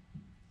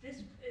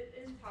 This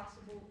is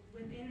possible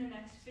within the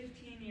next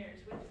 15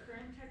 years with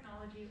current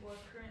technology or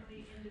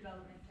currently in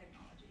development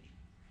technology.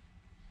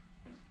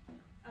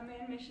 A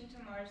manned mission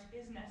to Mars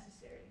is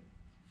necessary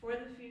for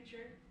the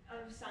future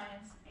of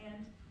science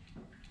and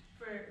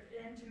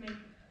to make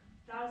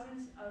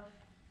thousands of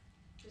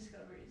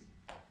discoveries.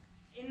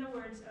 In the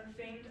words of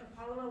famed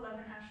Apollo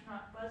 11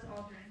 astronaut Buzz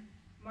Aldrin,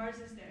 Mars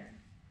is there,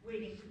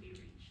 waiting to be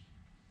reached.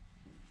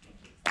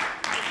 Thank you.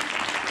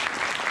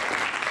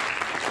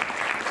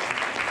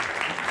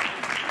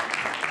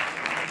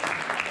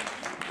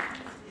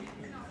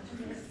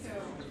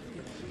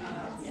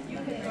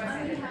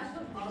 On behalf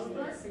of all of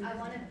us, I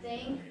want to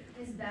thank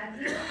Ms.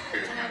 Bagley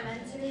and our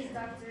mentors,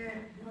 Dr.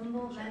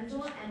 Humboldt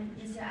Mendel and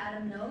Mr.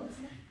 Adam Noakes.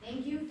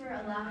 Thank you for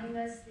allowing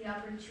us the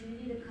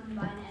opportunity to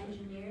combine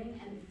engineering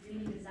and the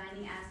 3D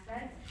designing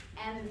aspect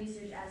and the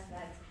research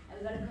aspect. And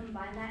we got to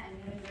combine that, and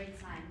we had a great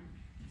time.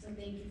 So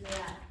thank you for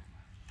that.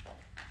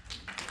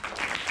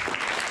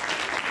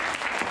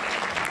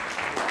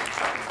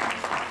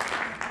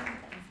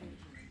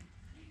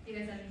 Do you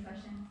guys have any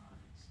questions?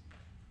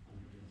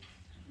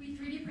 We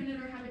 3D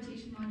printed our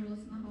habitation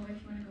modules in the hallway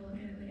if you want to go look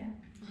at it later.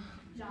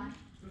 John?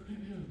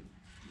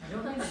 I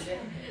don't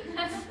understand,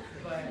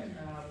 but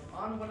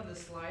on one of the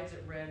slides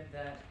it read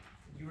that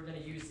you were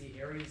going to use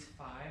the Ares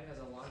 5 as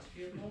a launch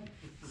vehicle.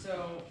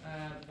 So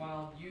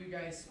while you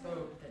guys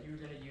spoke that you were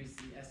going to use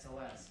the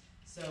SLS,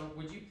 so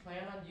would you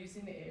plan on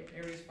using the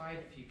Ares 5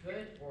 if you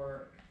could,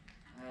 or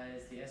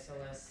is the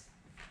SLS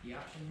the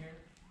option here?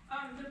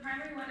 The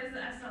primary one is the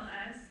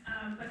SLS,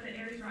 but the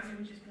Ares rocket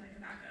would just be like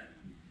a backup.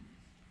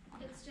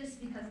 It's just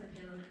because of the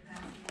payload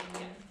capacity.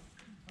 Okay.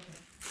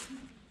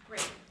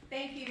 Great.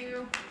 Thank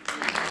you.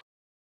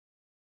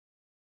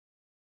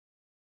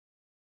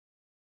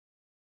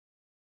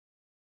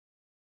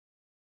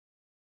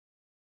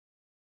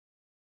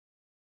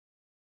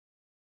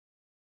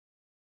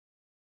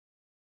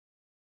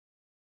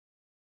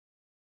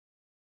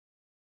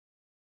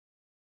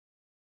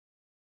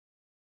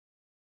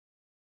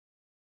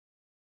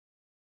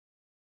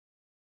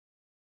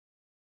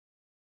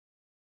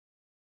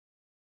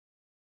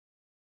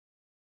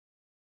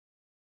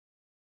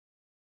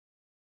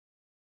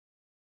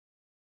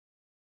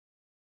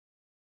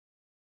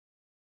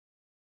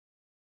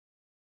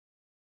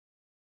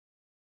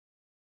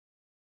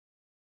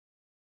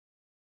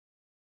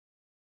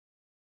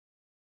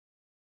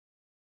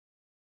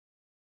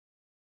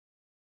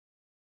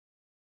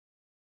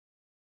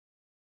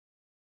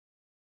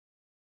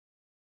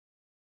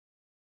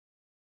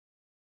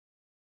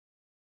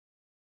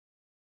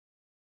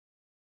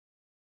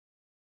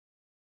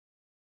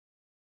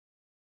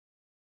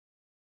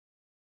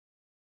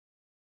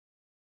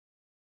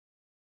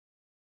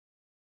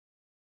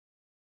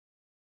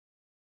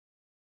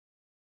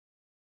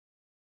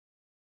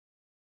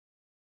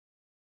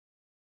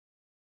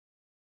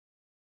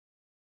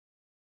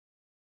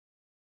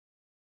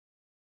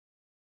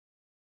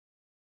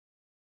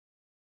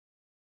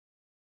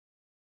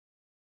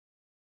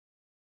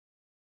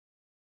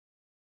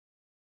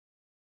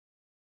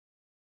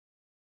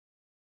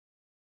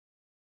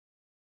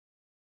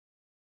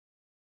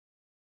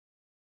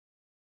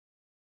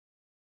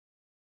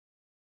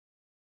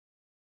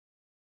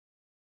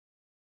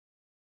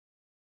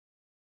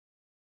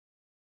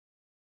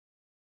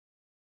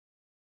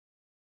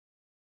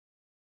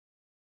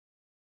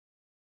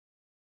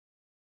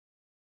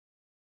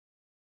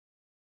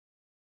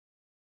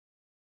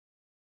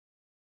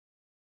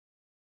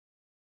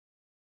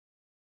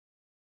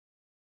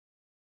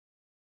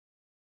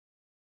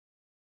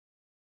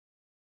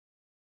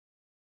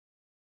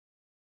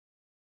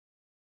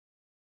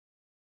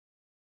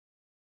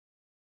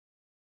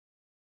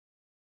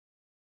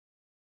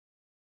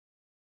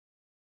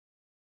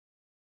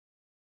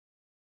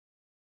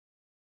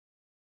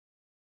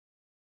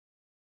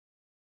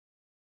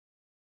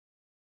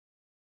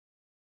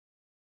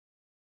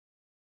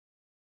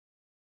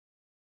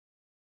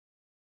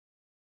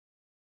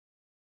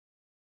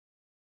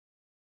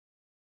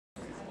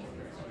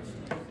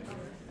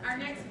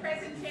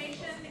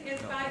 presentation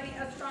is by the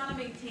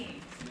astronomy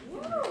team.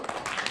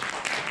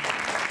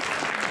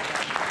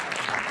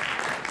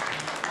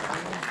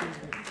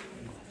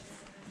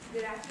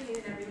 Good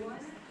afternoon, everyone.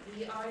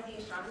 We are the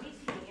astronomy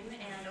team,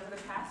 and over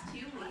the past 2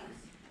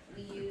 weeks,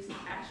 we used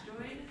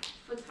asteroid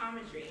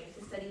photometry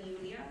to study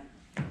Yulia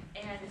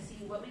and to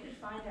see what we could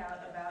find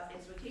out about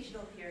its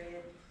rotational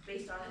period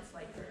based on its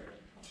light curve.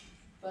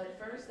 But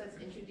first, let's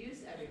introduce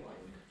everyone.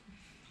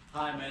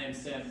 Hi, my name is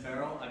Sam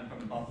Farrell. I'm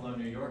from Buffalo,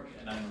 New York,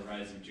 and I'm a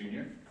rising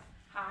junior.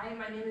 Hi,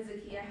 my name is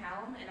Zakia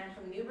Helm, and I'm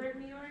from Newburgh,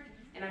 New York,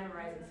 and I'm a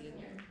rising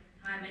senior.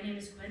 Hi, my name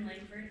is Quinn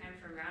Langford. I'm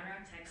from Round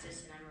Rock,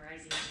 Texas, and I'm a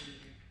rising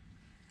senior.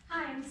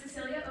 Hi, I'm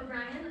Cecilia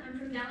O'Brien. I'm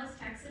from Dallas,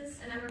 Texas,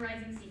 and I'm a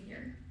rising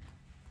senior.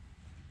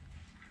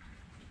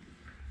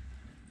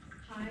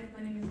 Hi,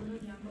 my name is Lil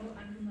Yambo.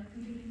 I'm from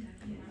Lexington,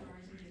 Kentucky, and I'm a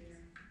rising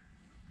junior.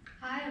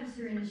 Hi, I'm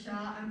Serena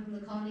Shaw. I'm from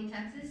the Colony,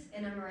 Texas,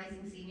 and I'm a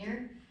rising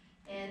senior.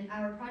 And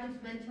our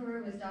project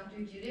mentor was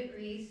Dr. Judith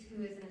Reese,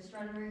 who is an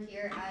astronomer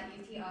here at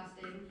UT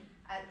Austin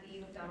at the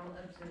McDonald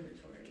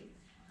Observatory.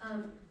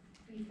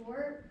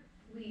 Before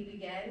we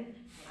begin,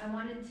 I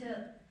wanted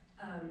to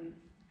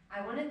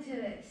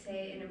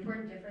say an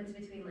important difference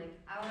between like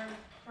our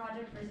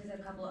project versus a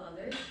couple of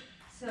others.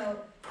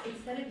 So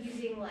instead of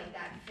using like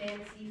that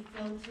fancy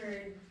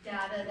filtered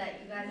data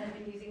that you guys have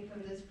been using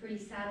from those pretty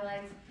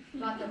satellites,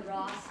 about the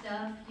raw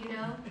stuff, you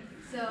know?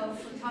 So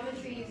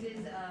photometry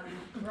uses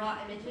raw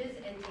images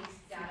and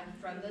takes data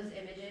from those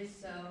images,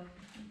 so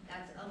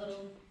that's a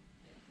little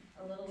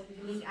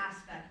unique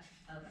aspect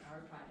of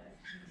our project.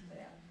 So,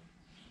 yeah.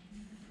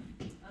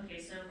 Okay,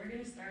 so we're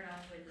going to start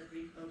off with a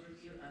brief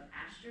overview of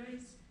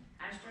asteroids.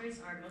 Asteroids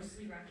are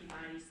mostly rocky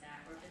bodies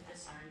that orbit the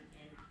sun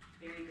and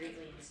vary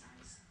greatly in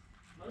size.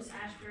 Most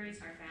asteroids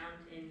are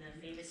found in the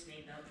famous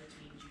main belt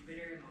between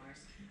Jupiter and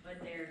Mars,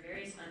 but there are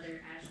various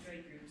other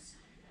asteroid groups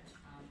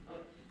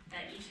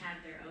that each have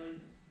their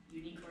own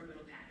unique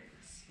orbital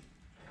patterns.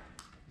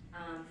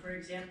 For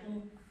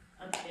example,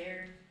 up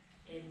there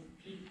in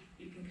P,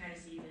 you can kind of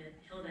see the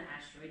Hilda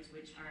asteroids,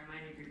 which are a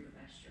minor group of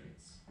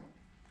asteroids.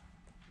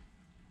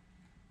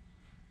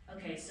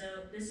 Okay,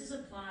 so this is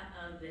a plot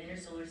of the inner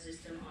solar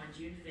system on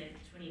June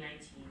 5th,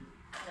 2019.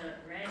 The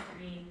red,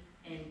 green,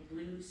 and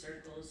blue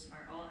circles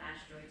are all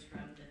asteroids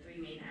from the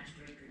 3 main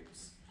asteroid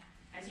groups.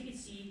 As you can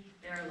see,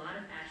 there are a lot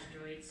of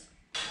asteroids.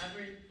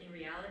 However, in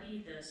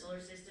reality, the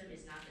solar system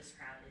is not this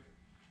crowded.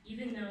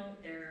 Even though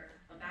there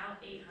are about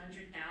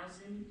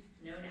 800,000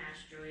 known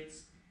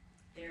asteroids,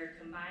 their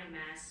combined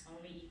mass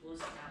only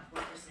equals about 4%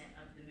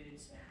 of the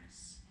moon's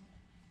mass.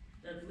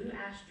 The blue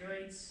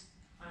asteroids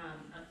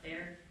up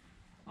there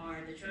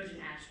are the Trojan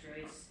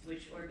asteroids,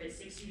 which orbit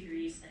 60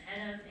 degrees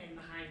ahead of and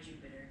behind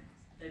Jupiter.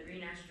 The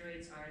green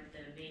asteroids are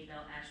the main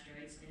belt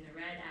asteroids, and the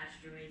red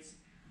asteroids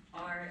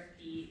are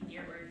the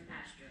near-Earth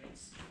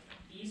asteroids.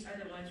 These are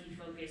the ones we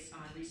focus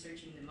on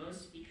researching the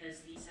most because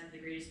these have the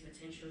greatest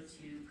potential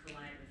to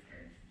collide with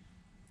Earth.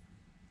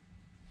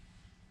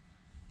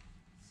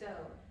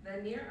 So,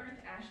 the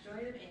near-Earth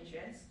asteroid of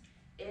interest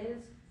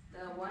is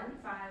the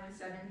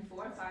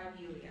 15745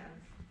 Yulia,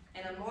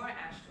 an Amor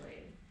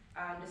asteroid,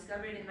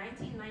 discovered in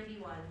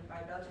 1991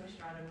 by Belgian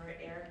astronomer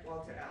Eric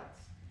Walter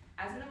Eltz.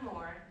 As an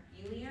Amor,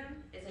 Yulia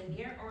is a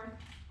near-Earth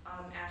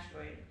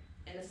asteroid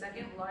and the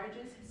second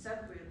largest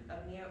subgroup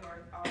of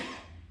near-Earth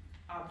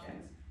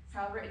objects.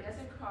 However, it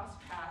doesn't cross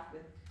paths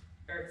with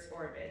Earth's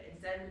orbit,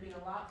 instead moving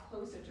a lot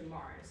closer to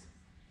Mars.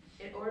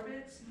 It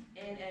orbits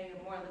in a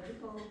more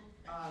elliptical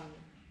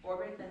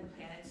orbit than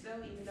planets,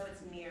 though, even though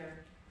it's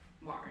near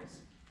Mars.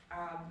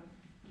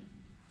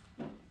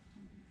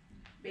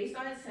 Based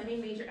on its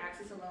semi-major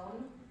axis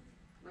alone,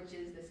 which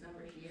is this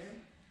number here,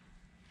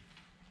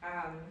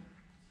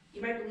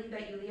 you might believe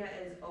that Yulia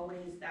is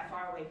always that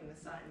far away from the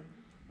sun,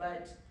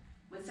 but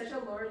with such a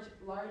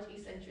large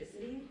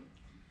eccentricity,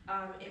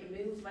 it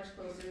moves much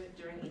closer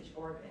during each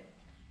orbit.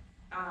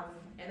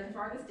 And the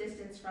farthest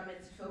distance from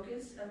its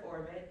focus of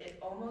orbit, it's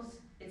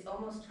almost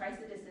twice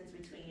the distance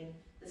between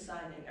the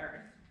sun and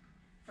Earth.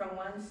 From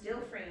one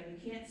still frame,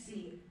 you can't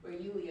see where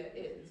Yulia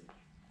is.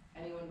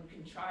 Anyone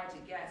can try to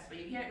guess, but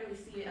you can't really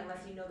see it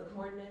unless you know the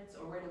coordinates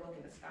or where to look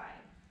in the sky.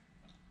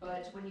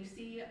 But when you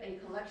see a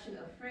collection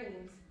of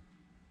frames,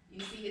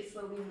 you see it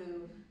slowly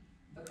move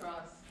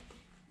across.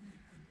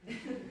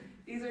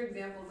 These are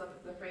examples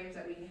of the frames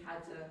that we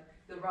had to,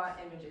 the raw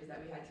images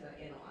that we had to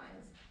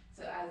analyze.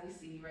 So as you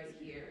see right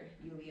here,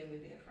 Yulia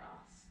moving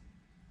across.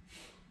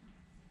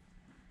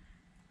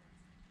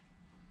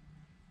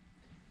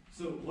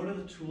 So what are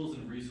the tools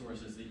and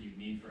resources that you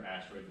need for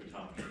asteroid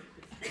photometry?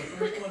 The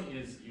first one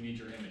is you need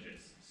your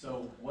images.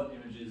 So what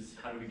images,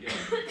 how do we get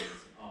our images?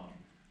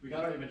 We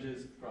got our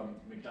images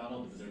from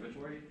McDonald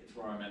Observatory. It's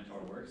where our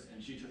mentor works,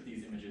 and she took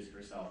these images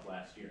herself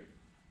last year.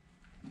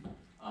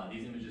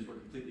 These images were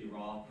completely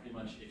raw. Pretty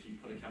much if you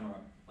put a camera,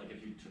 like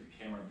if you took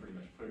a camera and pretty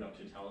much put it up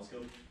to a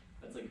telescope,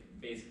 that's like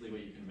basically what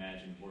you can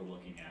imagine we're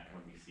looking at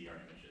when we see our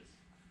images.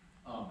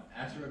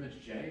 Asteroid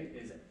J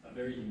is a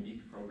very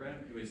unique program.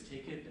 It was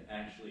taken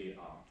actually, it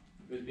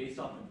was based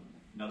off of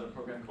another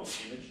program called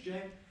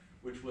ImageJ,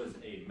 which was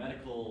a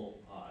medical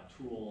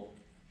tool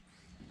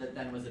that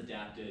then was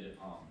adapted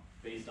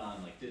based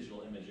on like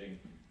digital imaging.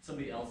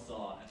 Somebody else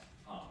saw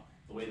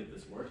the way that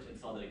this worked and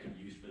saw that it could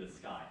be used for the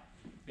sky.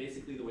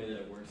 Basically, the way that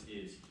it works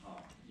is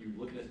you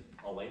look at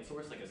a light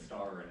source, like a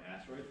star or an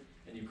asteroid,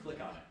 and you click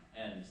on it.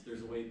 And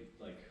there's a way,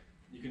 like,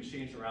 you can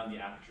change around the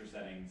aperture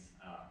settings,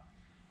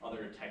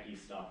 other techie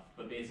stuff,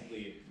 but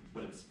basically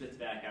what it spits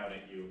back out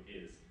at you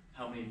is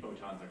how many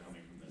photons are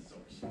coming from this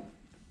source.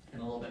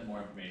 And a little bit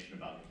more information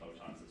about the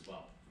photons as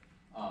well.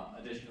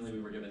 Additionally, we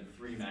were given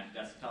 3 Mac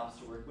desktops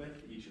to work with.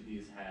 Each of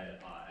these had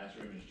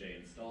AstroImage-J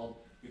installed.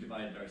 We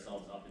divided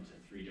ourselves up into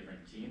 3 different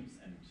teams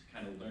and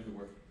kind of learned to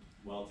work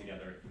well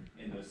together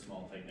in those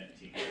small, tight-knit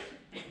teams.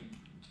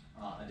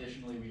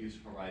 Additionally, we used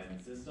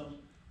Horizon System,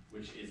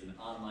 which is an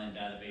online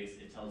database.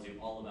 It tells you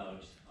all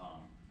about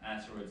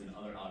asteroids and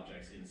other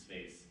objects in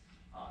space.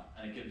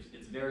 And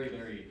it's very,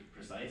 very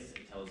precise.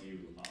 It tells you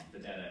the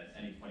data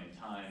at any point in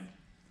time,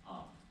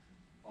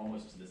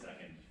 almost to the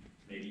second,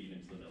 maybe even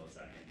to the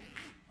millisecond.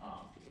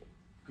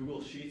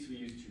 Google Sheets we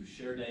use to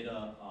share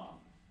data,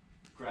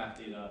 graph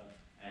data,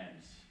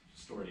 and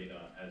store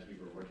data as we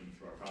were working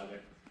through our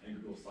project. And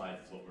Google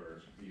Slides is what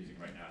we're using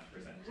right now to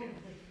present to you.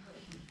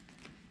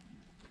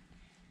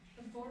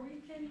 Before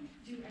we can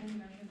do any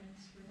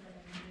measurements for the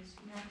images,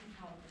 we have to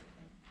calibrate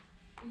them.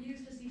 We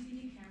used a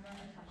CCD camera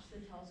attached to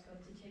the telescope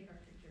to take our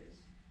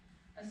pictures.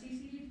 A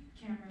CCD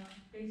camera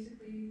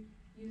basically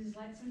uses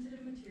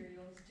light-sensitive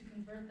materials to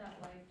convert that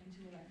light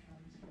into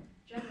electrons.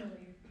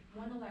 Generally,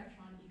 1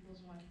 electron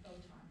equals 1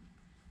 photon.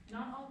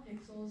 Not all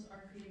pixels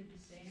are created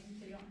the same,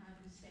 they don't have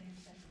the same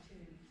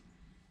sensitivity,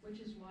 which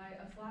is why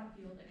a flat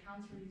field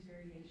accounts for these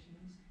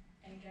variations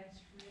and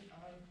gets rid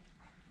of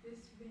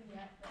this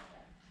vignette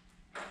effect.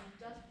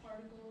 Dust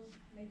particles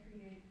may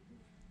create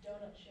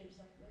donut shapes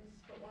like this,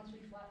 but once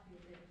we flat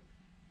field it,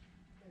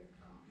 they're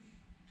gone.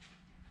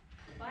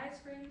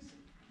 Bias frames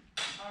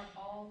are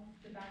all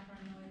the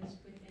background noise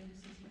within the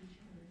CCD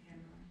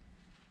camera.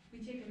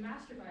 We take a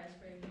master bias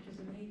frame, which is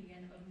a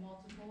median of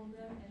multiple of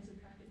them, and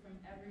subtract it from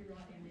every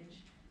raw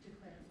image to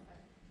clarify.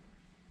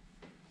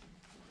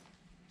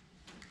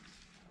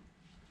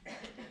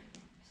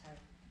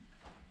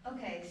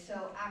 Okay,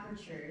 so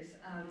apertures.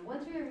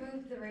 Once we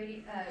remove the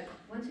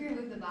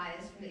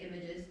bias from the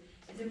images,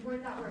 it's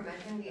important that we're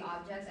measuring the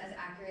objects as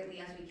accurately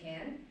as we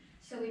can.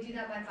 So we do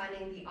that by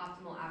finding the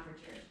optimal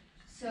aperture.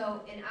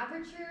 So an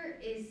aperture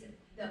is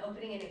the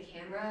opening in a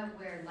camera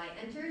where light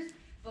enters,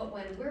 but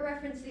when we're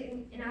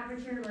referencing an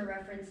aperture, we're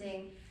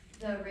referencing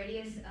the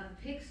radius of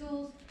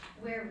pixels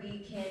where we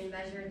can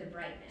measure the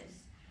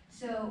brightness.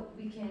 So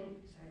we can,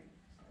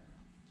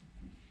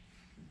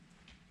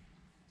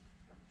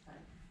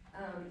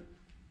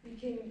 we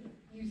can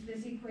use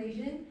this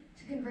equation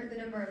to convert the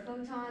number of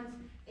photons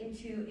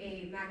into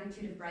a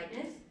magnitude of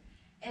brightness.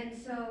 And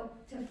so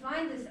to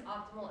find this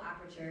optimal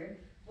aperture,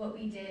 what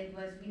we did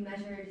was we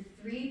measured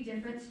 3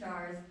 different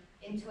stars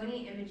in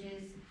 20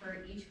 images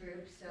for each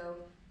group, so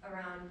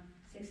around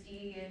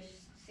 60-ish,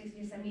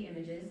 60 to 70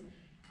 images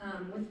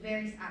with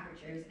various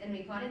apertures. And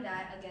we plotted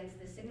that against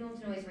the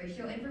signal-to-noise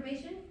ratio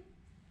information.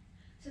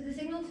 So the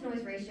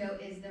signal-to-noise ratio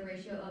is the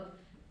ratio of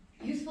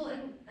useful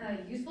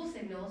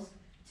signals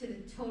to the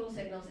total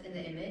signals in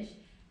the image.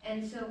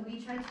 And so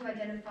we tried to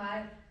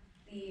identify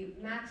the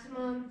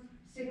maximum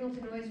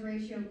signal-to-noise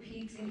ratio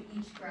peaks in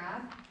each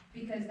graph,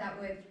 because that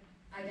would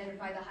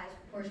identify the highest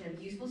proportion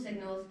of useful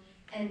signals,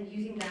 and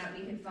using that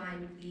we could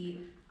find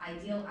the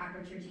ideal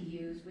aperture to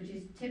use, which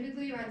is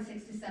typically around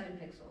 6 to 7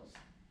 pixels.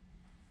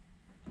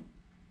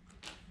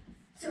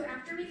 So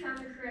after we found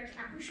the correct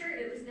aperture,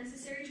 it was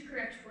necessary to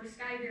correct for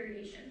sky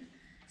variation.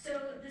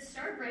 So the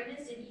star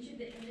brightness in each of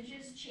the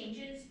images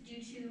changes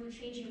due to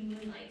changing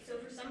moonlight. So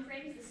for some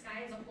frames, the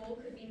sky as a whole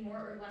could be more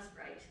or less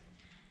bright.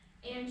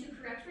 And to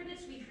correct for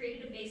this, we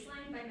created a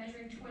baseline by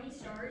measuring 20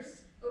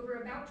 stars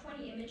over about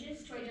 20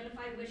 images to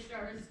identify which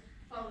stars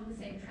follow the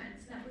same trend.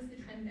 So that was the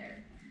trend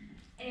there.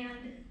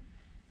 And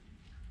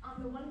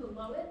on the one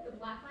below it, the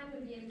black line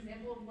would be an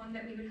example of one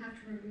that we would have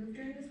to remove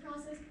during this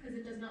process because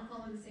it does not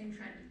follow the same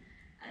trend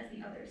as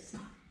the others.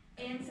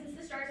 And since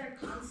the stars are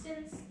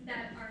constants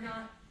that are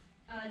not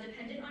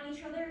dependent on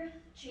each other,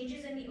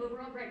 changes in the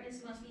overall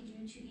brightness must be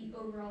due to the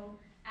overall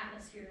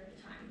atmosphere at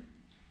the time.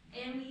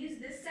 And we use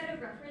this set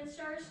of reference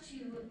stars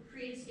to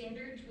create a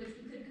standard to which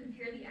we could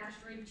compare the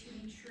asteroid to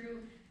the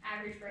true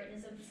average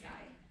brightness of the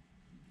sky.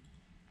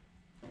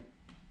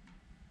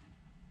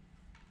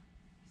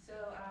 So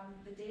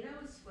the data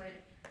was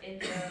split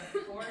into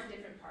 4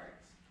 different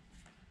parts,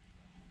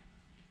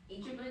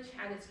 each of which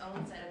had its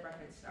own set of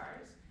reference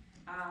stars.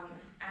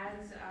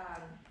 As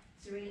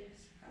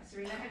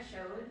Serena had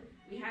showed,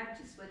 we had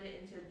to split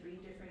it into 3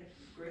 different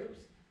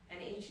groups, and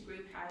each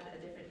group had a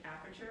different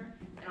aperture,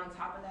 and on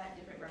top of that,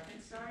 different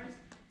reference stars.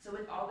 So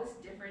with all this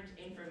different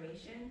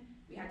information,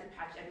 we had to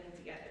patch everything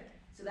together.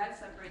 So that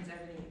separates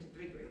everything into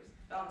 3 groups.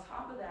 But on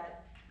top of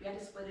that, we had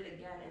to split it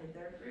again in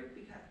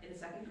the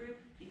second group,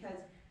 because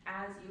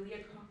as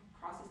Yulia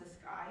crosses the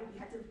sky, we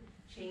had to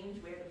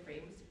change where the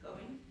frame is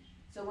going.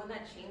 So when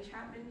that change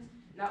happens,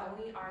 not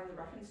only are the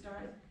reference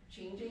stars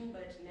changing,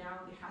 but now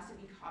there has to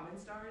be common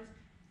stars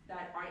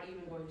that aren't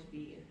even going to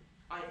be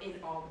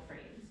in all the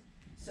frames.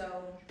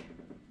 So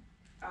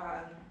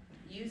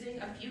using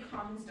a few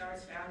common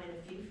stars found in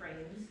a few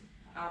frames,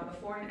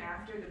 before and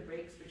after the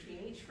breaks between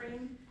each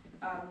frame,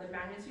 the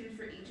magnitude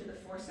for each of the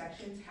 4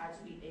 sections had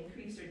to be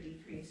increased or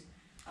decreased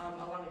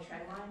along a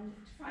trend line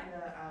to find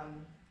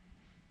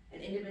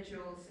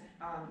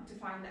to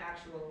find the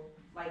actual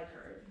light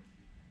curve.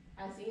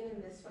 As seen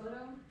in this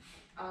photo,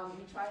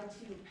 we tried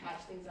to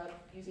patch things up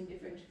using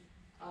different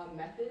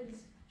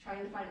methods,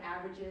 trying to find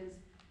averages.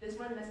 This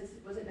one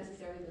wasn't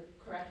necessarily the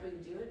correct way to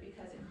do it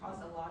because it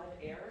caused a lot of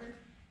error,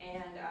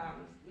 and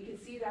we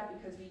could see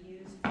that because we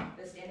used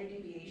the standard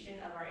deviation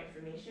of our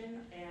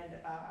information and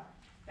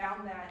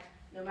found that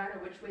no matter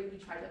which way we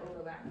tried to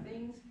overlap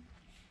things,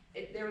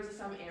 there was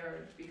some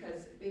error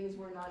because things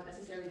were not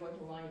necessarily going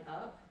to line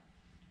up.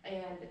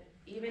 And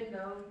even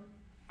though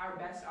our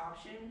best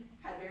option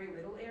had very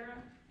little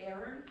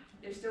error,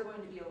 there's still going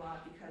to be a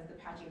lot because the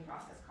patching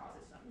process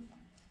causes some.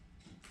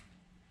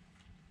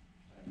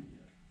 Thank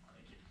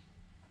you.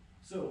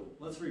 So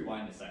let's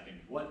rewind a second.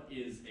 What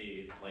is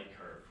a light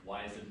curve?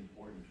 Why is it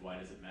important? Why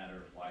does it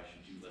matter? Why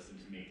should you listen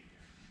to me?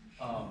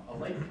 A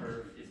light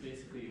curve is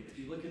basically, if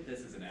you look at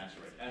this as an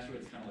asteroid,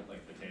 asteroids kind of look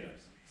like potatoes.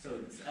 So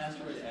this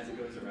asteroid, as it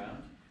goes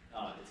around,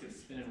 it's going to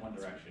spin in one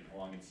direction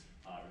along its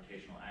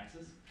rotational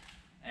axis,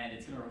 and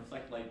it's going to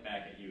reflect light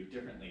back at you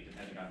differently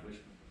depending on which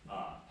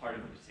part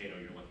of the potato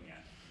you're looking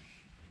at.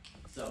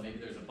 So maybe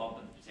there's a bump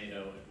in the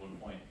potato at one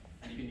point,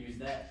 and you can use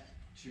that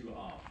to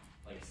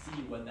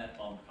see when that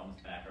bump comes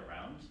back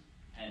around,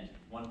 and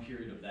one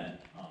period of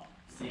that,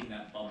 seeing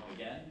that bump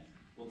again,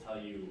 will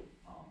tell you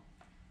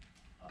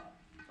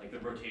the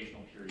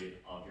rotational period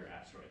of your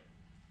asteroid.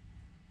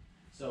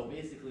 So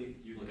basically,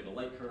 you look at a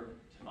light curve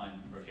to find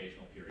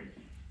rotational period.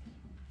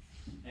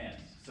 And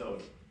so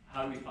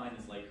how do we find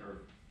this light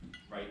curve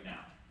right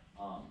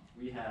now?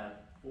 We have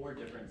 4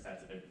 different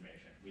sets of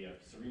information. We have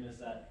Serena's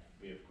set,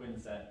 we have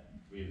Quinn's set,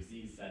 we have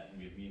Z's set,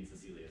 and we have me and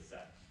Cecilia's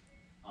set.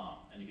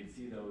 And you can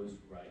see those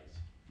right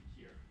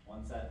here.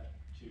 1 set,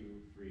 2,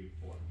 3,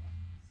 4.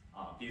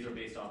 These are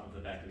based off of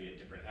the fact that we had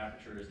different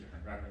apertures,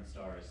 different reference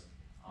stars,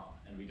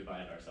 and we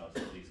divided ourselves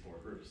into these 4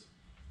 groups.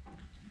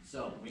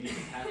 So we need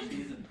to patch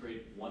these and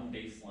create one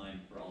baseline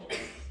for all of these.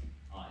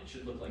 It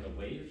should look like a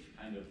wave,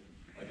 kind of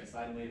like a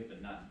sine wave,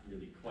 but not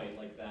really quite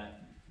like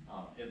that.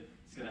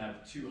 It's going to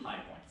have 2 high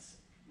points,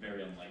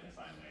 very unlike a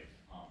sine wave.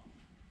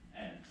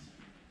 And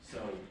so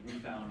we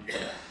found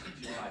that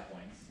the 2 high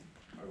points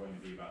are going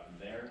to be about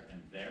there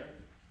and there.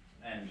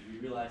 And we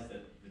realized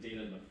that the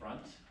data in the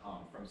front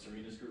from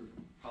Serena's group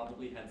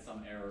probably had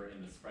some error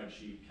in the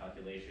spreadsheet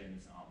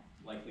calculations.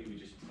 Likely we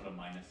just put a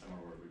minus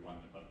somewhere where we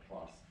wanted to put a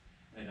plus.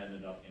 And it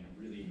ended up in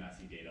really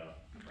messy data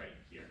right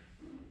here.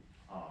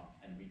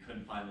 And we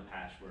couldn't find the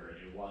patch where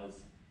it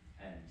was.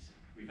 And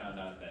we found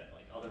out that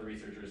other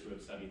researchers who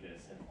have studied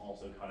this have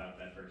also cut out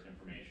that first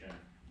information.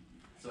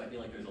 So I feel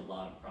like there's a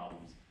lot of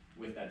problems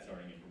with that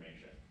starting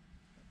information.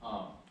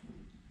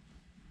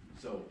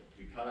 So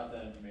we cut out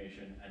that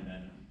information, and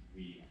then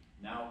we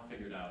now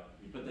figured out,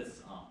 we put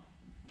this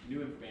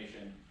new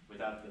information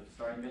without the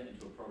starting bit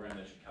into a program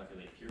that should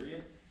calculate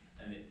period,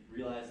 and it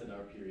realized that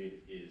our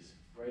period is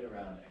right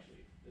around,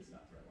 actually, this is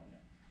not the right one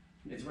yet.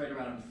 It's right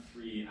around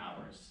 3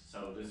 hours.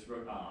 So this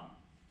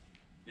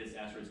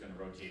asteroid is going to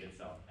rotate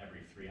itself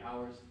every 3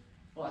 hours,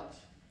 but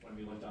when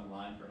we looked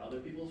online for other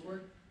people's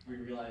work, we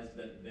realized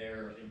that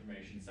their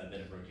information said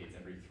that it rotates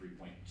every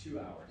 3.2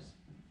 hours.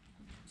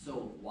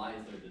 So why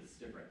is there this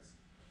difference?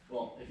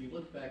 Well, if you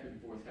look back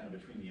and forth kind of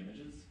between the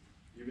images,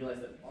 you realize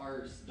that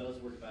ours does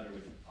work better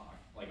with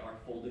our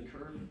folded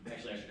curve.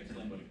 Actually, I should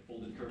explain what a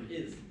folded curve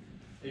is.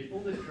 A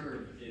folded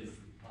curve is,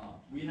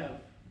 we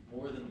have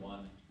more than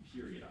one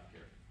period up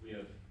here. We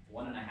have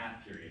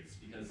 1.5 periods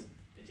because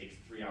it takes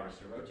 3 hours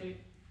to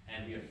rotate,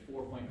 and we have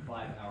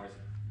 4.5 hours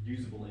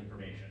usable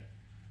information.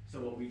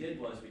 So what we did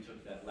was we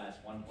took that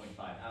last 1.5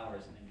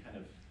 hours and kind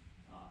of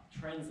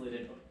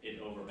translated it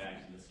over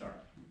back to the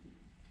start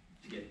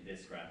to get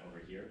this graph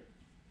over here,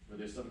 where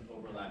there's some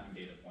overlapping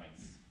data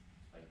points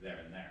like there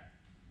and there.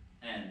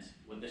 And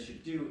what this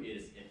should do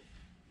is, if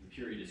the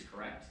period is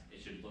correct,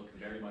 it should look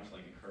very much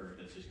like a curve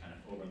that's just kind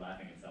of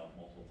overlapping itself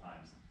multiple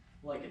times,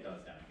 like it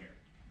does down here.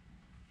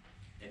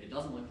 If it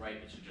doesn't look right,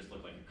 it should just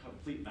look like a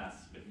complete mess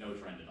with no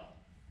trend at all.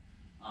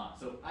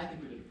 So I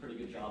think we did a pretty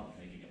good job of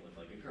making it look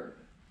like a curve.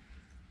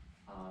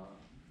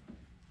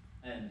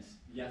 And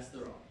yes,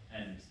 there are.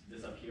 And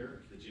this up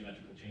here, the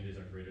geometrical changes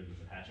are greater than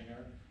the patching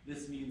error.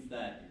 This means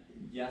that,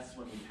 yes,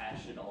 when we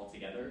patched it all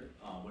together,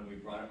 when we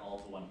brought it all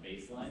to one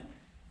baseline,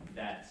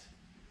 that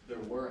there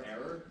was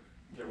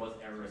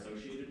error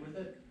associated with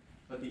it,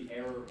 but the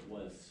error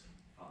was,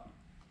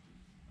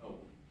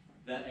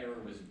 that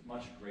error was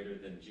much greater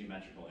than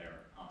geometrical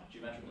error.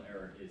 Geometrical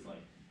error is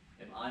like,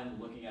 if I'm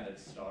looking at a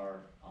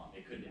star,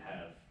 it could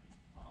have,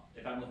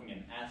 if I'm looking at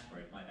an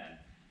asteroid, my bad,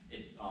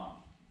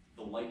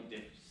 the light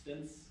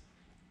distance,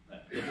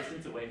 the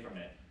distance away from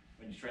it,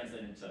 when you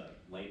translate into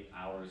light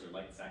hours or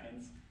light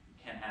seconds,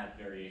 can have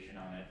variation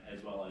on it,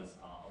 as well as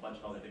a bunch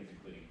of other things,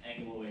 including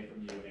angle away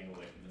from you, angle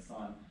away from the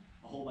sun,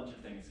 a whole bunch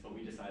of things. But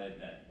we decided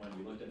that when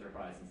we looked at the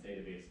horizons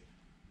database,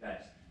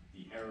 that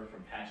the error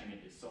from patching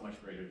it is so much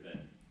greater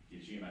than the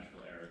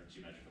geometrical error. The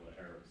geometrical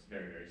error is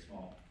very, very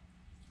small,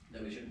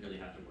 that we shouldn't really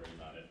have to worry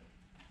about it.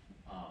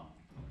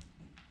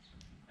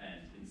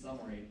 And in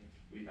summary,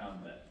 we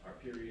found that our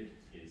period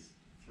is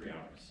 3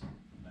 hours.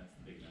 And that's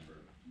the big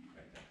number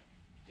right there.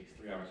 It takes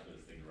 3 hours for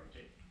this thing to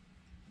rotate.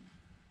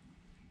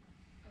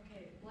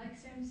 Okay, like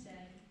Sam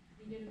said,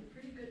 we did a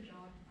pretty good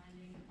job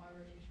finding our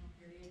rotational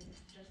period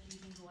just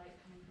using the light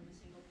coming from a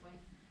single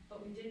point,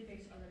 but we did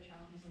face other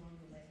challenges along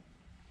the way.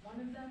 One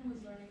of them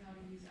was learning how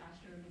to use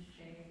AstroImage.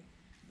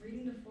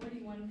 Reading the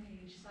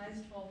 41-page,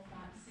 size 12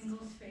 font,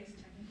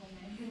 single-space technical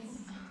manual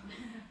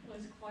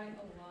was quite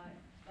a lot,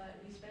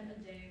 but we spent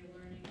a day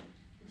learning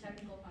the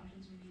technical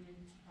functions we needed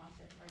to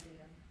process our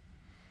data.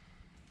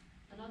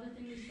 Another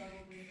thing we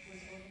struggled with was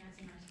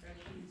organizing our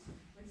spreadsheets.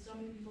 With so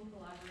many people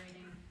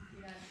collaborating,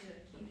 we had to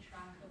keep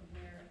track of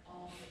where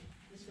all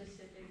the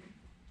specific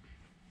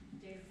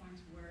data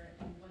points were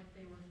and what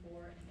they were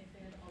for, and if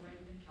they had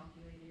already been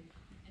calculated,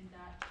 and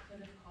that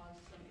could have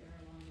caused some error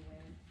along the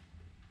way.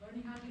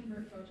 Learning how to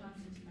convert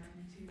photons into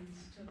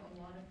magnitudes took a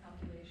lot of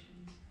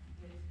calculations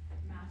with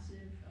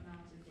massive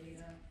amounts of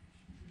data,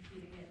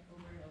 repeating it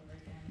over and over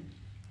again.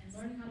 And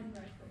learning how to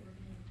correct for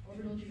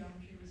orbital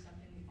geometry was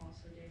something we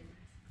also did,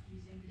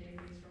 using the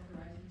database for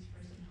horizons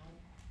for some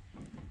help.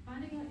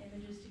 Finding out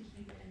images to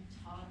keep in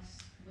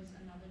TOS was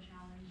another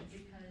challenge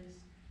because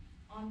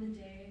on the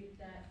day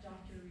that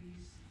Dr.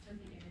 Reese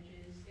took the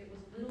images, it was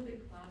a little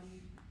bit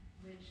cloudy,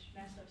 which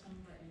messed up some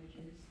of our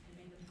images and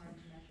made them hard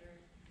to measure,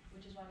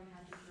 which is why we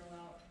had to throw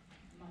out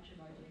much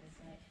of our data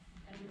set.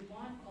 And we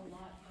want a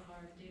lot of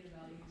our data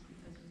values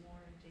because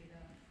more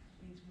data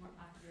means more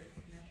accurate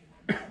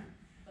measurements.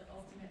 But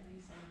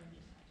ultimately, some of them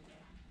just had to go.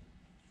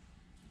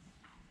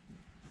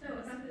 So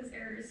about those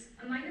errors,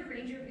 a minor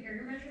range of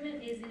error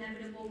measurement is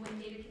inevitable when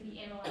data can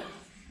be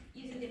analyzed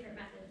using different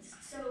methods.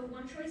 So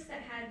one choice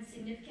that had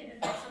significant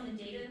effects on the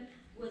data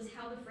was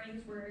how the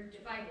frames were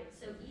divided.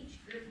 So each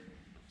group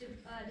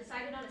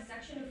decided on a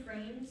section of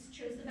frames,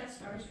 chose the best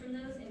stars from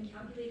those, and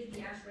calculated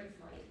the asteroid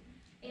flight.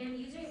 And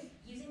using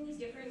these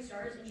differing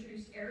stars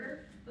introduced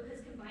error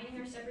because combining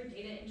our separate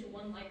data into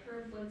one light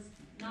curve was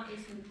not a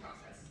smooth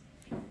process.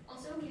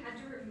 Also, we had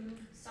to remove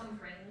some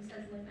frames,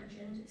 as Lynn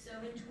mentioned. So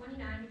in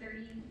 29,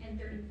 30, and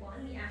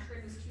 31, the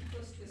asteroid was too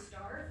close to a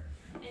star,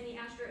 and the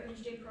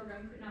AstroImage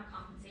program could not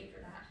compensate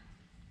for that.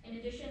 In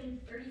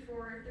addition,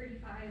 34,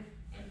 35,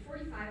 and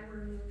 45 were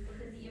removed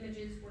because the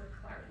images were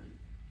cloudy,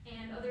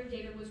 and other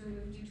data was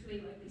removed due to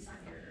a likely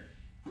sign error.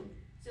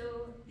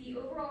 So the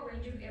overall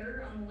range of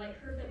error on the light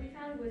curve that we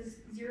found was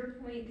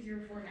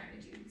 0.04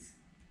 magnitudes.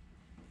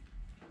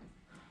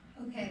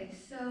 Okay,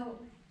 so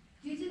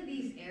due to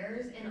these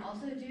errors and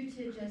also due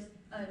to just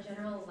a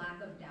general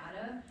lack of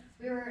data,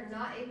 we were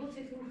not able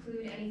to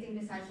conclude anything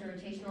besides the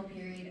rotational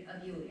period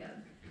of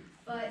Yulia.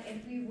 But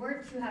if we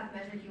were to have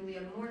measured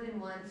Yulia more than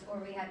once, or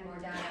we had more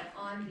data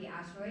on the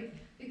asteroid,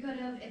 we could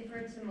have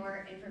inferred some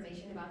more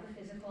information about the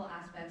physical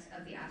aspects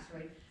of the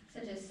asteroid,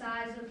 such as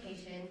size,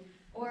 location,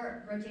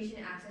 or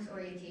rotation axis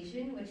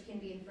orientation, which can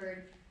be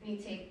inferred when you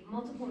take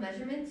multiple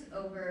measurements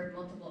over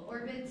multiple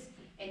orbits,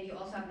 and you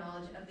also have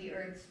knowledge of the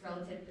Earth's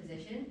relative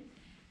position.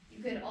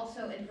 You could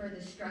also infer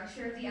the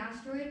structure of the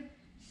asteroid.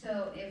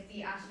 So if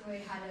the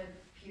asteroid had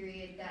a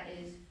period that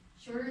is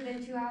shorter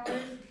than 2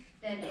 hours,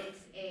 then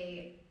it's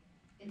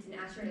an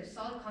asteroid of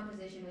solid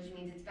composition, which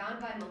means it's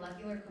bound by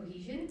molecular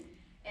cohesion.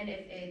 And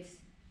if it's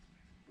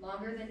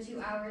longer than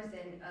 2 hours,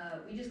 then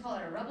we just call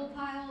it a rubble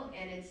pile,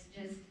 and it's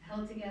just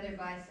held together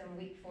by some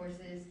weak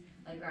forces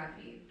like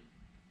gravity.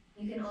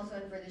 You can also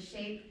infer the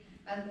shape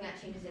by looking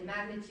at changes in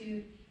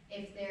magnitude.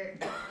 If there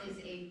is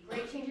a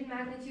great change in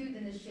magnitude,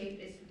 then the shape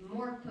is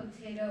more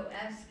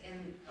potato-esque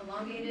and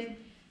elongated,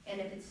 and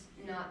if it's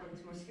not, then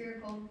it's more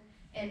spherical.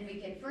 And we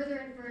can further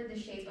infer the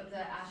shape of the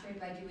asteroid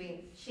by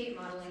doing shape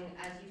modeling,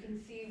 as you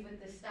can see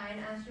with the Stein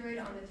asteroid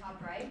on the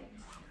top right.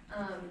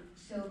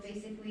 So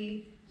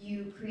basically,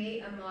 you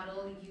create a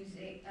model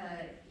using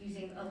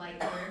a light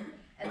curve,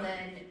 and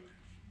then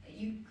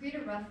you create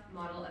a rough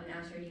model of an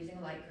asteroid using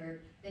a light curve.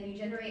 Then you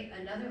generate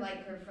another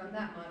light curve from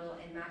that model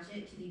and match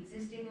it to the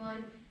existing one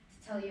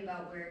to tell you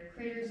about where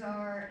craters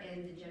are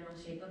and the general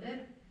shape of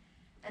it.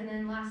 And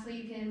then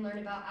lastly, you can learn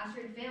about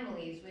asteroid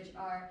families, which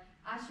are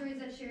asteroids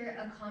that share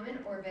a common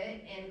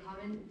orbit and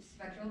common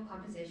spectral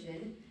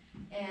composition.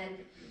 And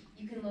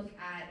you can look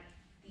at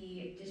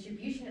the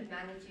distribution of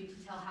magnitude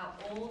to tell how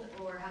old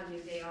or how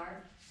new they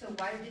are. So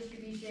wider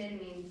distribution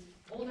means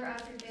older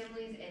asteroid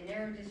families, and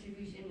narrow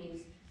distribution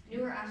means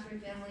newer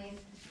asteroid families.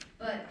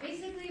 But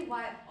basically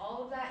why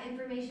all of that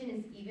information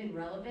is even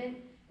relevant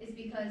is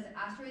because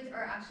asteroids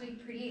are actually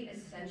pretty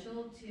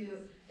essential to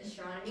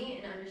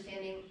astronomy and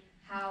understanding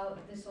how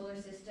the solar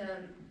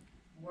system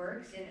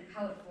works and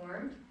how it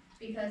formed,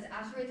 because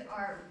asteroids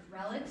are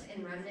relics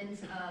and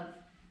remnants of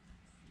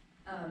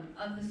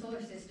the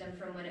solar system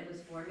from when it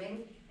was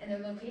forming, and their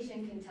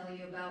location can tell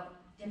you about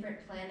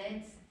different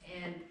planets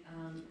and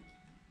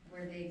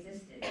where they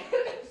existed.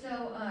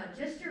 So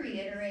just to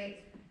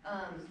reiterate,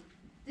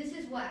 this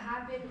is what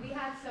happened. We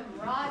had some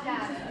raw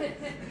data.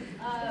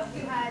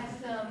 We had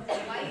some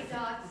white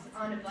dots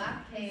on a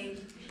black page,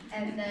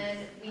 and then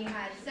we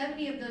had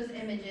 70 of those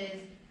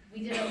images.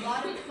 We did a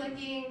lot of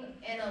clicking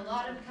and a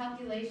lot of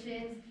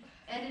calculations,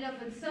 ended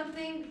up with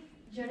something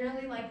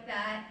generally like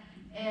that,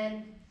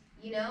 and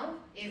you know,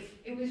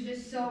 it was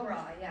just so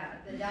raw, yeah.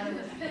 The data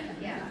was,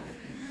 yeah.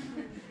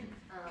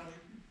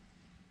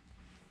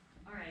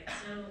 Alright,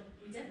 so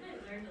we definitely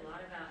learned a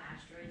lot about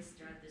asteroids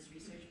throughout this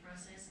research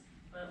process,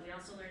 but we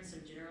also learned some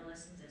general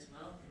lessons as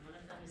well, and one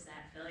of them is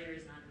that failure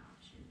is not an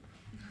option.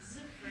 This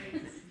is a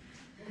phrase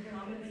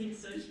commonly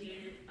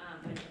associated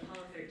with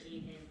Apollo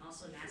 13 and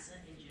also NASA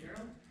in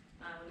general.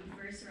 When we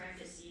first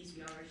arrived at SEAS,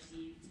 we all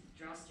received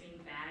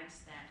drawstring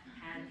bags that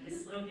had the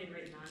slogan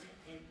written on it,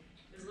 and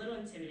it was a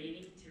little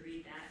intimidating to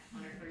read that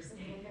on our first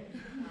day.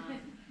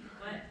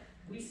 But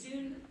we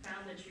soon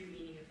found the true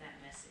meaning of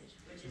that message,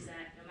 which is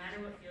that no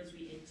matter what fields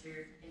we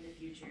enter in the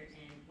future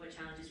and what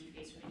challenges we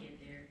face when we get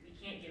there, we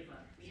can't give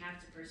up. We have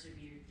to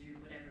persevere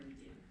through whatever we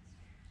do.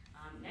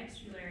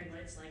 Next, we learned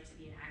what it's like to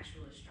be an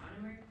actual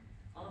astronomer.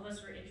 All of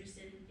us were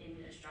interested in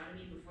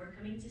astronomy before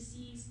coming to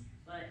SEAS,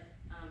 but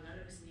none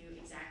of us knew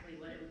exactly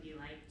what it would be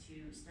like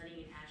to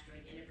study an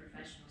asteroid in a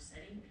professional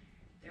setting.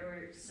 There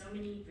were so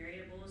many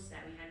variables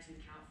that we had to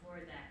account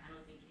for that I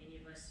don't think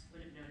any of us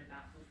would have known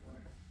about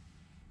before.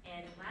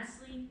 And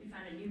lastly, we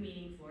found a new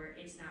meaning for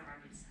It's Not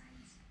Rocket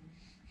Science.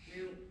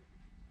 Through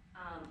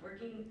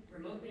working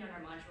remotely on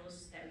our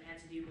modules that we had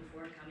to do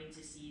before coming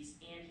to SEAS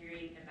and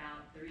hearing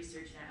about the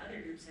research that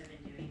other groups have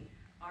been doing,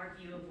 our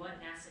view of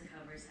what NASA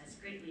covers has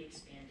greatly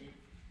expanded.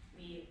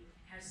 We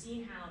have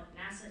seen how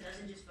NASA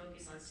doesn't just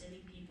focus on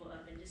sending people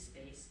up into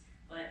space,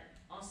 but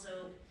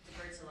also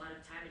diverts a lot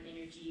of time and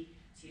energy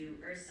to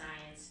Earth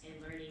science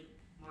and learning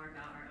more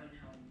about our own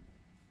home.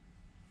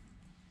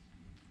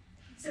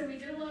 So we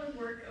did a lot of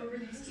work over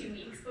these 2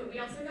 weeks, but we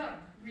also got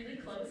really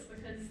close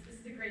because this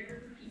is a great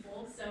group of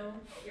people. So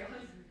we all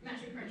have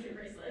matching friendship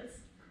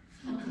bracelets.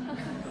 And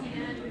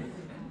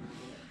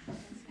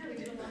yeah, we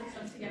did a lot of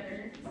stuff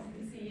together, as you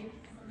can see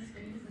on the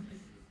screen.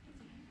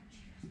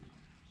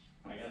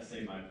 I gotta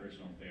say my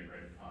personal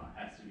favorite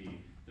has to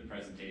be the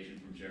presentation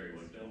from Jerry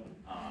Woodville.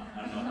 I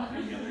don't know how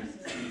many others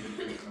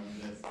remember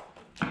this,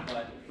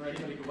 but for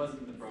anybody who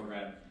wasn't in the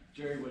program,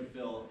 Jerry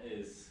Woodville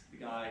is the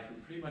guy who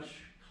pretty much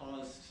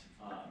caused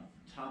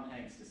Tom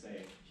Hanks to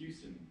say,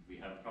 "Houston, we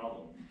have a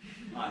problem."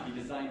 He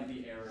designed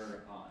the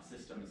error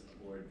systems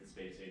aboard the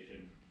space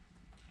station,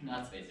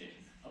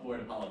 aboard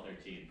Apollo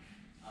 13.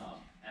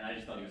 And I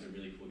just thought he was a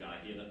really cool guy.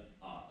 He had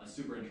a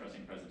super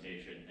interesting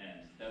presentation,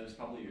 and that was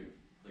probably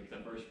like the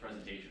first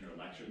presentation or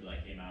lecture that I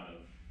came out of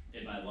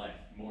in my life,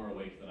 more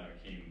awake than I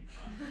came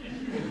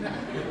in.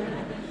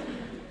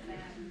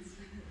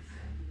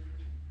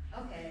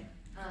 Okay,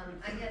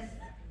 I guess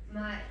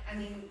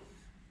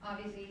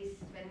obviously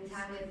spending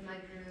time with my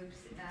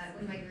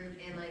group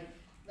and like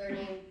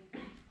learning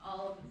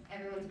all of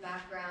everyone's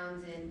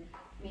backgrounds and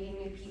meeting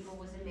new people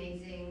was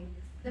amazing.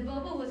 The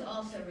boba was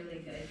also really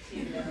good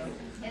too, though.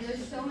 And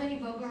there's so many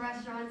boba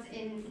restaurants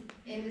in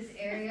this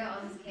area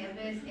on this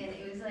campus, and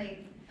it was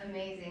like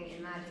amazing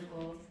and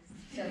magical.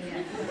 So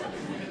yeah.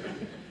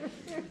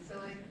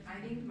 So I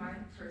think my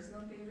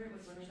personal favorite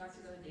was when we got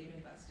to go to Dave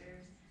 &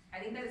 Buster's. I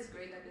think that it's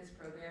great that this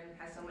program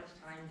has so much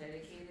time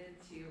dedicated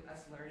to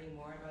us learning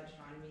more about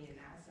astronomy and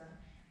NASA.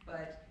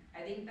 But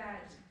I think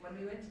that when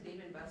we went to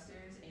Dave &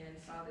 Buster's and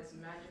saw this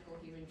magical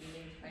human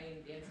being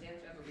playing Dance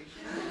Dance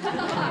Revolution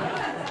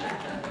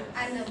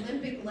at an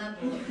Olympic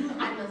level,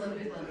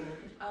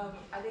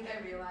 I think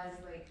I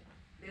realized like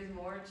there's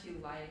more to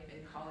life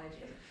in college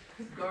and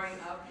growing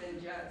up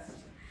than just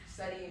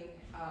studying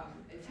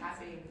and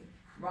tapping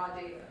raw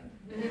data.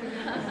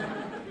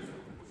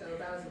 So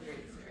that was a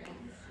great experience.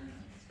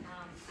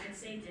 I'd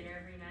say dinner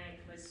every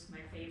night was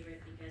my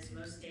favorite because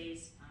most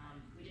days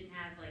we didn't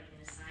have like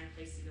an assigned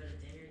place to go to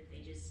dinner.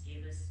 They just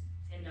gave us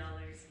 $10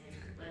 and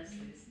let us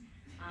loose.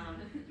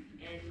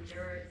 And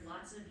there were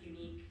lots of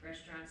unique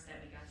restaurants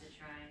that we got to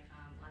try,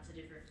 lots of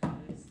different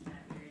foods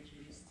that we were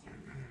introduced to.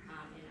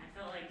 And I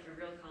felt like a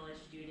real college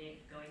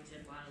student going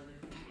to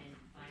Guadalupe and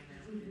buying my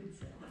own food.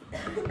 So.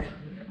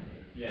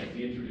 Yeah,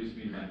 he introduced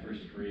me to my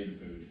first Korean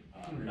food.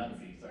 Or not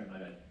Z, sorry, my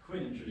bad.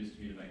 Quinn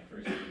introduced me to my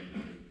first Korean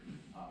food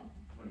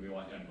when we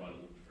walked down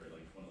Guadalupe for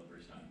like one of the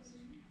first times.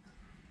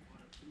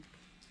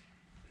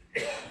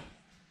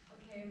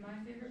 Okay, my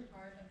favorite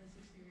part of this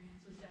experience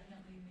was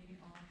definitely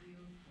meeting all of you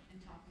and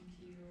talking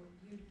to you.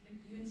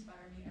 You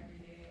inspire me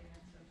every day, and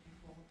I'm so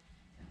thankful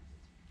to have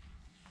this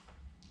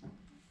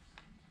experience.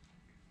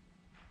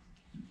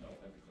 Oh,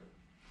 that'd be clear.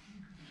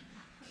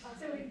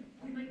 So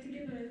we'd like to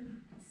give a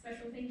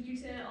special thank you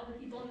to all the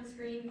people on the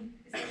screen,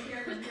 especially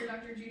our mentor,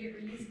 Dr. Judith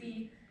Reese.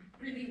 We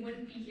really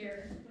wouldn't be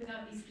here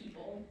without these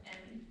people,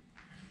 and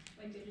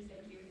I'd like to just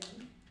thank you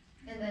again.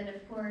 And then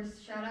of course,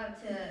 shout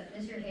out to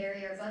Mr.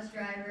 Harry, our bus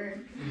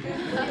driver.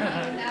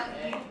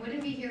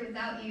 Wouldn't be here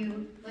without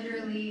you.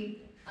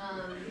 Literally,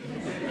 But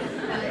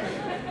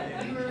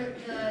you're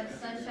the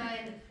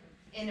sunshine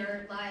in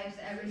our lives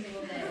every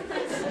single day.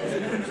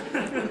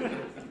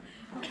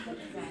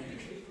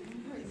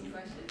 Any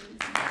questions?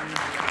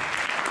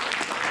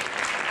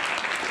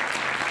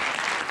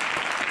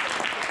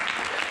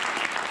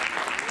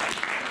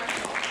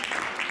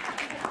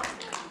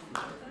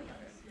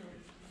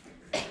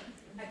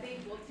 I think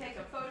we'll take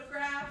a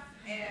photograph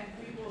and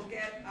we will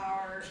get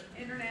our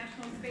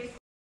International Space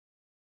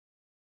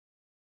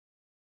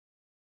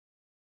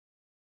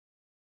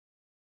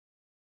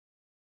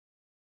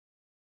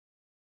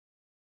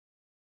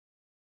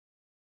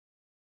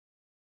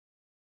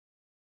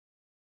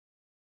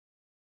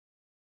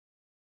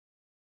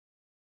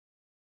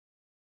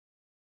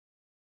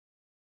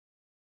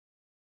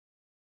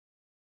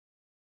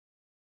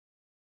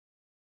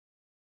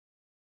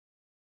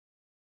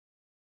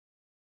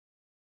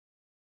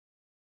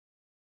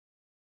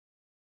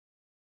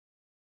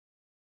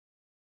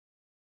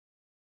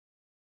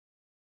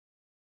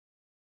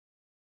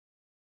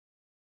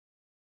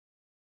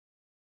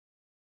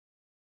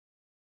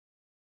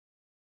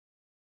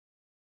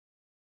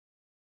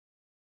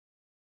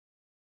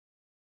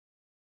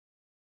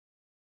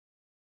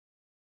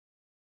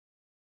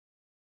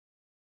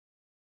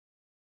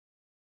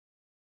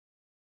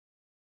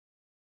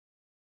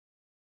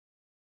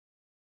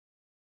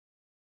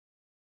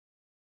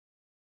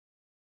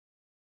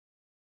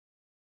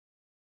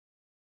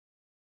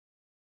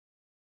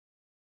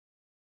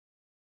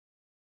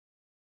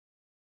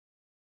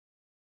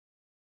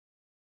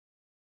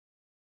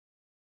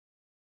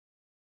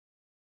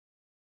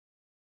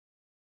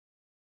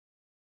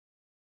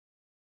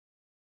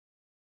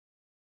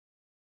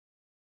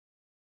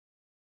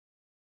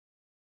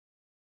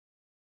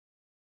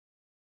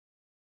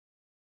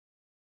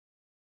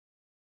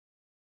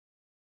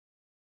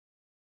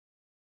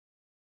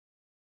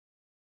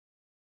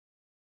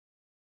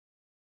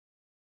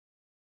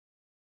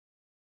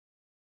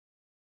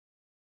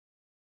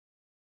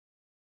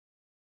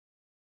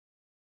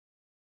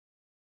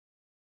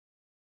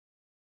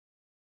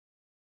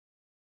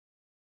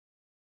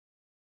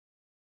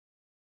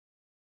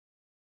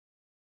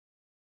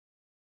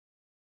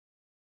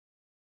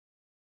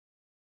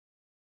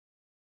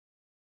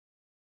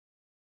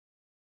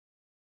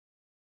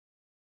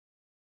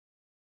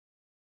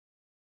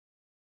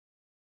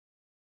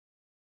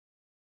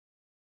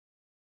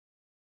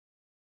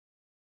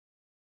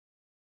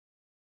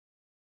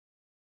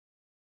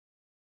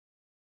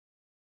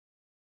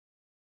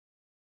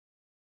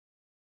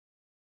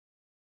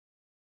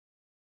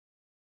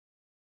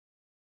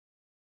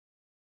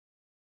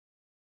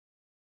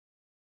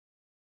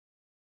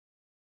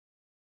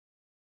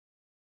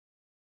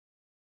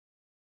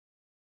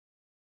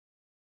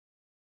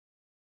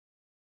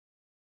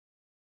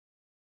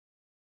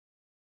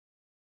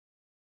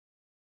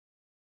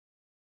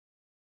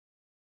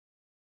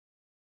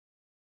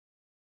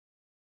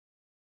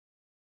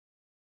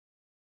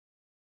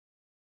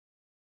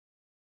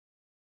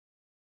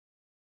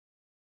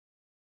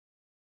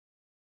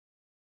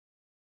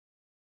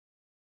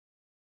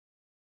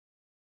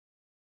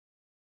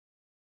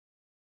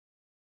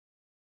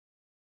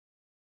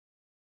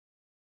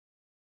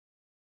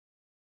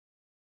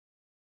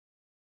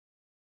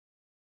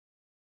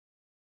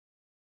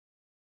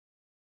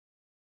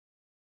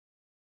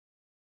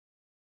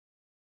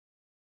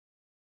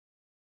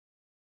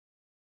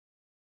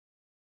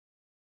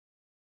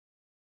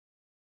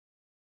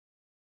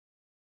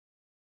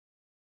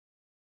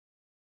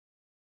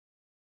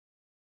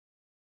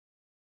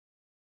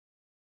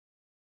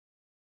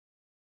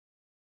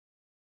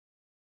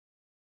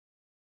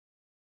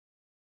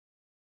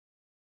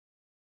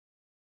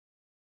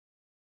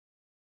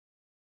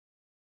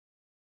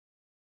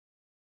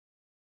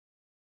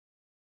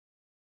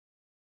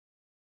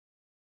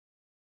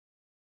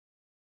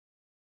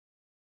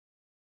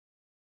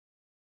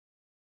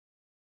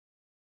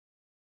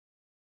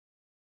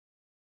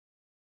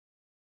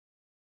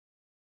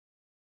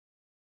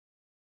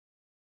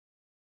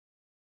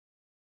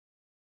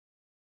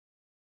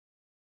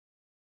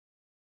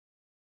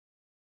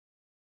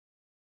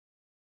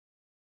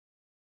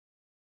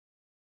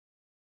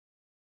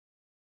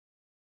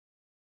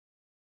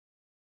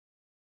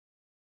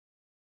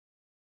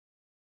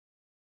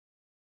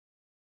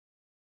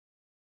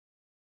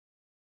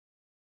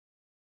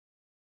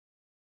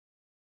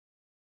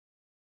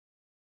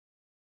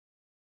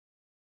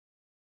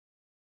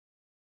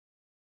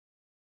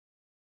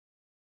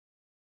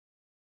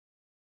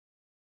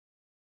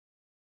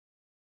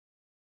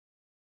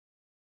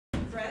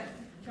Brett,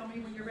 tell me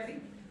when you're ready.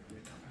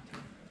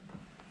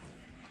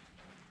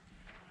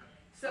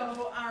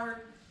 So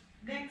our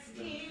next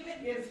team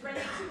is ready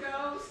to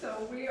go,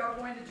 so we are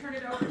going to turn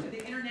it over to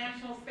the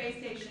International Space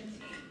Station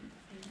team.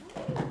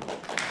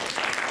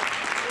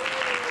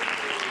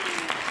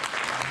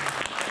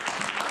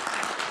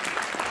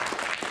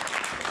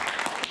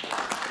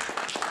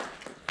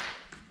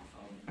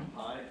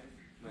 Hi,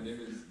 my name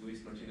is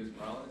Luis Martinez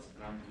Morales,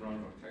 and I'm from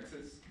Round Rock,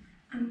 Texas.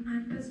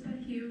 I'm Vespa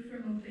Hugh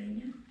from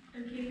Albania.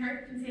 I'm Katie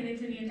Hart from San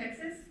Antonio,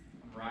 Texas.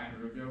 Ryan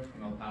Rubio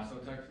from El Paso,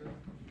 Texas.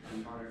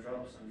 I'm Connor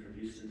Phelps. I'm from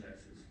Houston,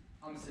 Texas.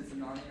 I'm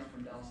Cincinnati. I'm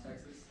from Dallas,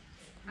 Texas.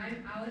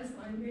 I'm Alice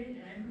Lundgren,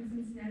 and I'm from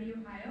Cincinnati,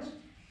 Ohio,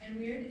 and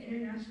we're the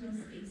International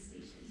Space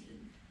Station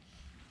team.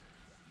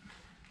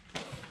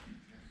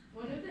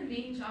 One of the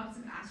main jobs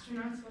of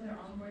astronauts while they're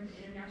on board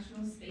the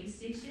International Space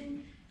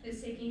Station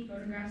is taking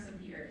photographs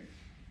of the Earth.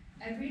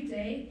 Every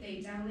day,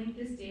 they downlink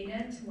this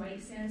data to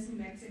White Sands, New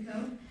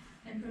Mexico,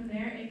 and from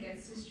there it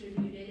gets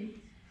distributed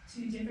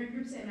to different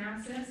groups at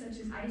NASA, such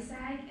as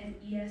ISAG and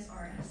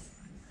ESRS.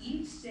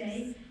 Each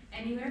day,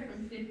 anywhere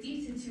from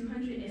 50 to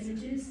 200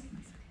 images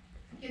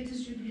get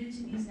distributed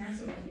to these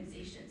NASA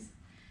organizations.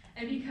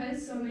 And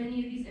because so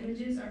many of these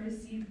images are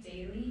received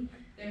daily,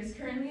 there's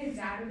currently a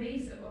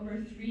database of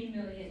over 3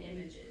 million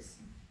images.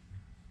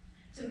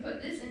 To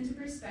put this into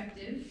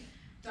perspective,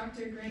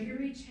 Dr.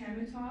 Gregory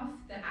Chamitoff,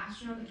 the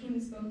astronaut that came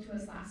and spoke to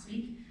us last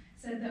week,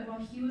 said that while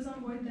he was on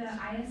board the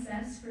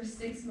ISS for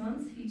 6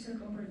 months, he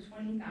took over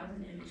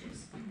 20,000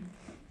 images.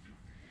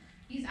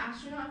 These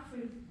astronaut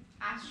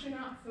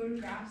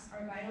photographs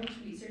are vital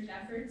to research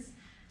efforts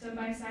done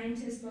by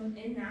scientists both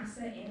in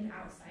NASA and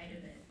outside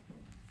of it.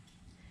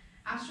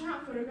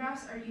 Astronaut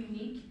photographs are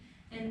unique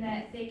in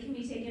that they can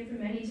be taken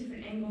from many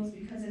different angles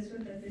because it's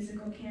with a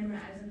physical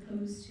camera as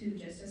opposed to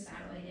just a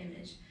satellite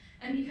image.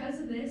 And because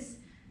of this,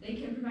 they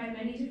can provide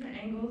many different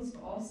angles,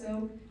 but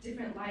also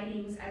different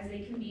lightings, as they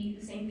can be,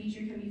 the same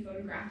feature can be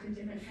photographed at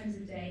different times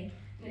of day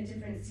and at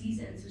different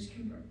seasons, which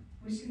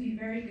can be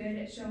very good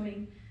at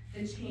showing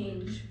the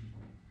change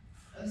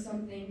of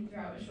something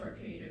throughout a short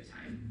period of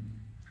time.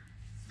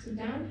 So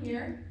down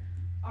here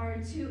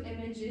are 2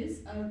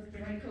 images of the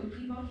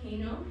Raikoki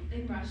volcano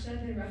in Russia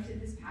that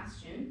erupted this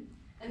past June.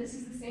 And this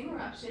is the same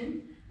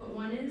eruption, but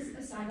one is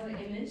a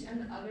satellite image and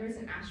the other is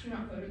an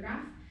astronaut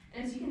photograph.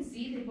 And as you can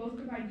see, they both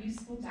provide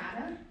useful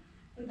data,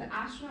 but the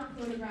astronaut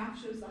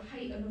photograph shows the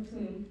height of a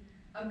plume,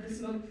 of the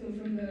smoke plume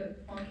from the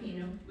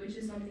volcano, which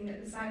is something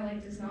that the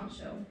satellite does not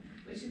show,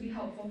 which would be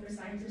helpful for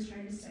scientists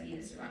trying to study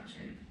this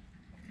eruption.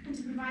 And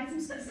to provide some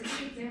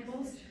specific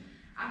examples,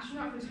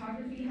 astronaut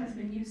photography has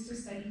been used to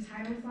study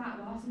tidal flat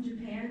loss in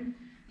Japan,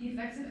 the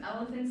effects of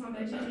elephants on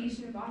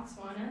vegetation in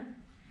Botswana,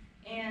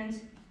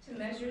 and to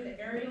measure the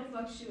aerial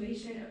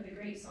fluctuation of the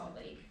Great Salt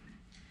Lake.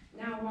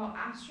 Now, while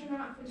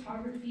astronaut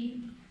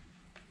photography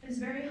is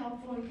very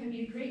helpful and can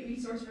be a great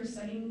resource for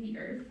studying the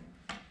Earth,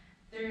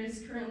 there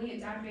is currently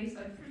a database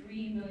of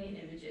 3 million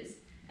images,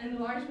 and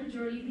the large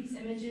majority of these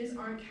images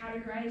aren't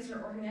categorized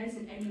or organized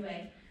in any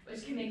way,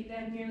 which can make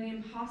them nearly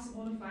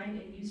impossible to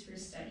find and use for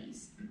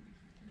studies.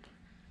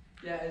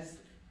 Yeah, as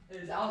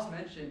Alice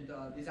mentioned,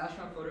 these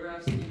astronaut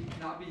photographs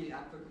cannot be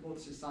applicable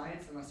to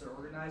science unless they're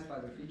organized by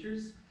their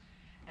features.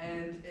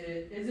 And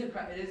it isn't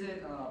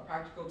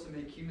practical to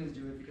make humans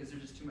do it because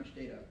there's just too much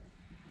data.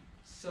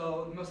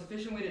 So the most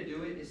efficient way to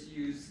do it is to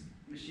use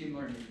machine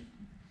learning.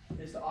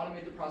 It's to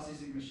automate the process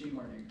using machine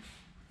learning.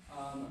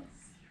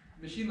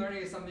 Machine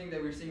learning is something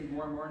that we're seeing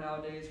more and more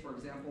nowadays. For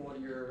example,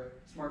 your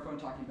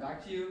smartphone talking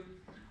back to you,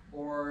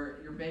 or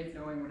your bank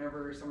knowing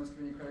whenever someone's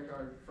committing credit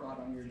card fraud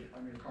on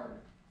your card.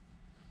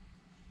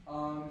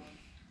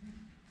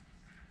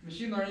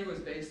 Machine learning was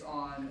based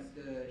on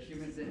the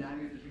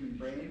anatomy of the human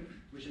brain,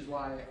 which is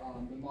why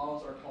the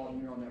models are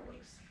called neural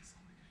networks.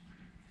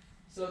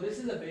 So this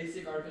is a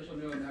basic artificial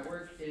neural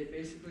network. It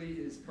basically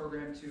is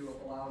programmed to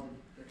allow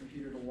the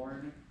computer to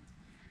learn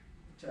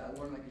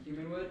like a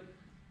human would.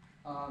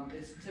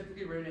 It's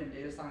typically written in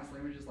data science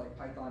languages like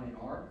Python and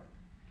R.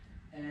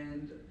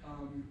 And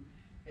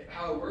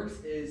how it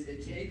works is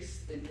it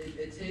takes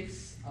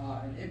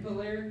an input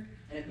layer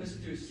and it puts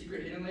it through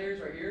secret hidden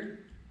layers right here,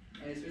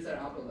 and it spits out an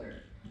output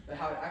layer. But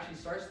how it actually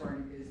starts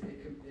learning is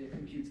it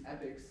computes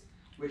epochs,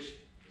 which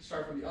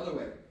start from the other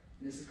way,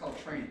 and this is called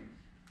training.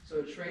 So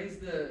it trains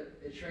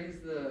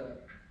the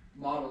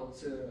model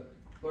to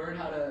learn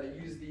how to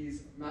use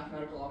these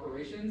mathematical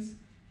operations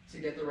to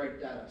get the right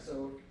data.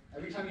 So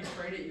every time you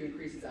train it, you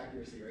increase its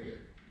accuracy right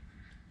here.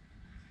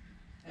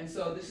 And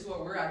so this is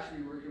what we're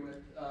actually working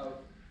with.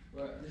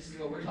 This is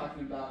what we're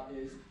talking about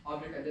is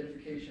object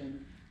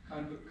identification,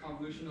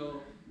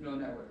 convolutional neural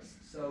networks.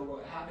 So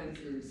what happens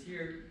is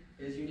here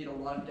is you need a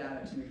lot of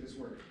data to make this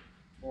work.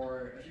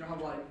 Or if you don't have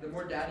a lot, the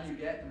more data you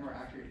get, the more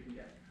accurate you can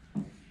get.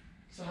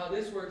 So how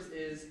this works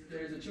is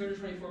there's a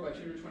 224 by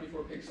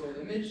 224 pixel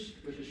image,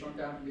 which is shrunk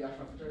down from the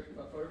astronaut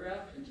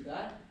photograph into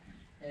that.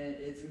 And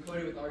it's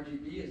encoded with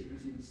RGB, as you can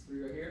see this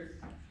 3 right here.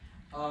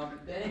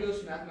 Then it goes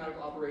to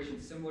mathematical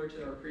operations, similar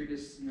to our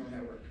previous neural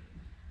network.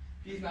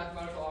 These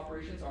mathematical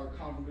operations are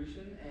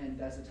convolution, and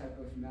that's a type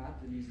of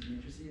math that uses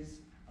matrices.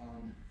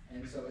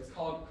 And so it's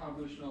called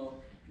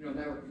convolutional neural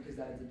network because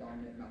that is the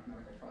dominant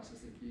mathematical process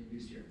that's being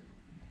used here.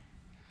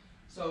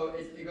 So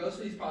it goes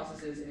through these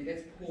processes and it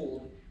gets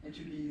pulled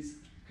into these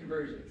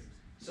conversions.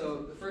 So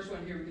the first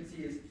one here we can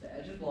see is the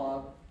edge and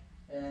blob,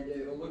 and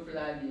it will look for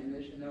that in the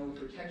image, and then it will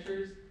look for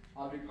textures,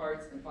 object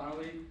parts, and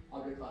finally,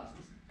 object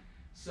classes.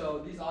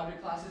 So these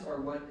object classes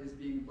are what is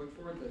being looked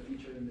for, the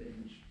feature in the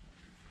image.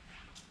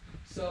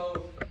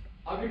 So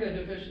object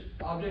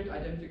object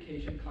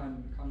identification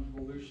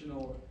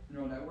convolutional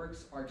neural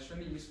networks are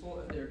extremely useful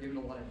if they're given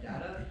a lot of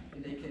data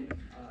and they can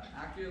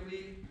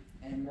accurately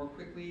and more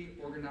quickly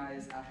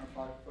organize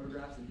astronaut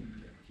photographs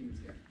than humans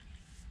can.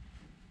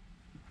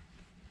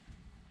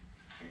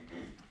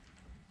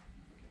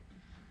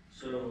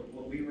 So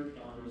what we worked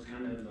on was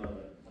kind of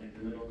like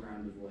the middle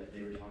ground of what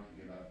they were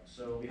talking about.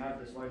 So we have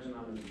this large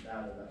amount of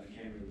data that we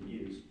can't really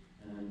use,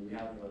 and we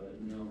have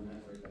a neural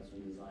network that's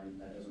been designed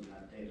that doesn't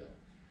have data.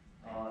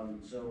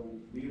 So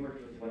we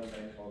worked with a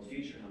website called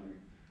Feature Hunter,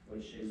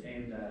 which is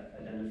aimed at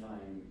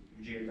identifying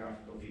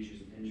geographical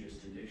features of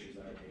interest in pictures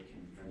that are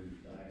taken from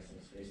the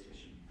ISS space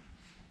station.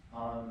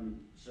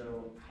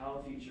 So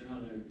how Feature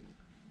Hunter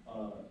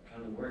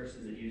kind of works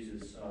is it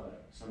uses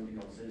something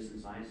called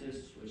citizen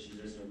scientists, which is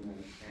just a more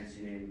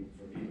fancy name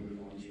for people who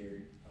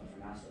volunteer for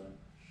NASA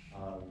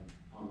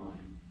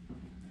online.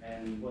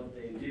 And what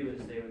they do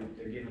is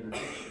they're given a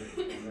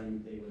picture, and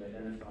then they would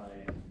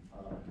identify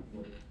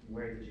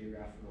where the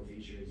geographical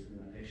feature is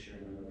in that picture,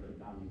 and then they'll put a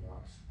bounding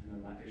box. And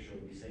then that picture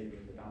will be saved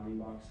with the bounding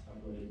box,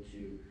 uploaded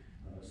to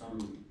some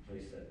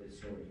place that is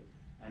stored.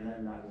 And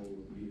then that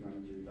will be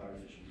run through the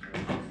artificial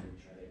intelligence and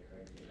try to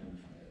correctly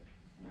identify it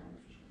in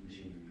artificial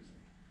machine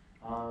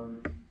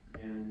learning.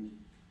 And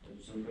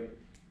some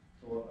quick,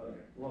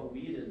 what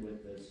we did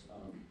with this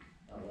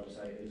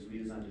website is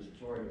we designed a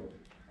tutorial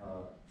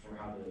for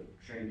how to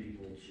train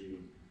people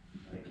to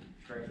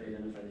correctly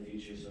identify the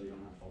features so you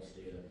don't have false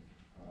data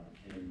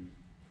in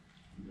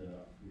the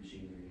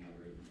machine learning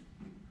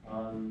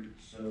algorithm.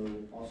 So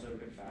also a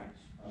quick fact,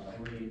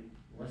 only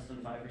less than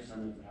 5%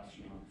 of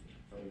astronaut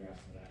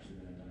photographs have actually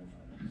been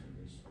identified, so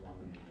there's a long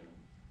way to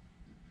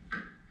go.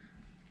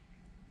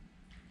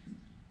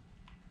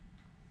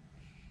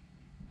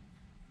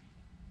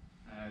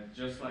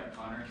 Just like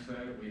Connor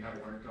said, we have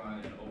worked on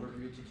an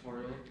overview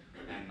tutorial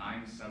and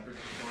 9 separate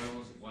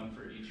tutorials, one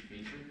for each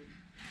feature.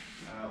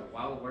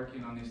 While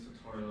working on these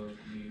tutorials,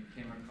 we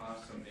came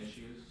across some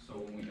issues. So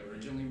when we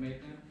originally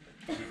made them,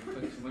 we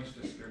put too much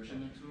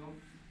description into them,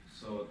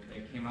 so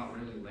they came out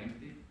really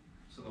lengthy.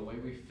 So the way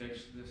we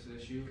fixed this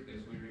issue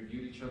is we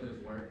reviewed each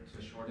other's work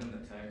to shorten the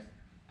text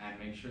and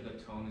make sure the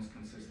tone is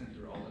consistent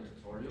through all the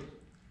tutorials.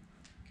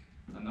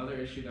 Another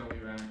issue that we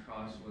ran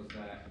across was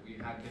that we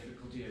had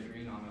difficulty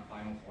agreeing on a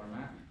final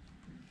format.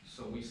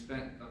 So we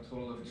spent a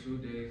total of 2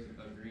 days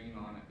agreeing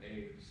on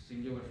a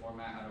singular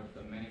format out of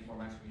the many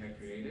formats we had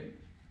created.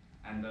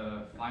 And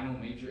the final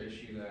major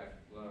issue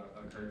that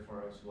occurred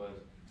for us was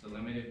the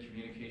limited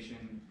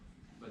communication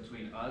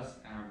between us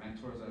and our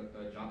mentors at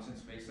the Johnson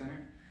Space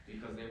Center,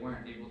 because they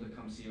weren't able to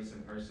come see us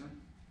in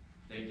person.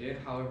 They did,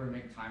 however,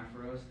 make time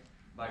for us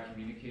by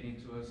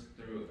communicating to us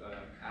through an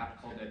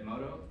app called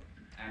Edmodo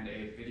and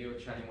a video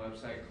chatting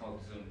website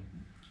called Zoom.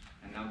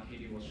 And now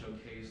Katie will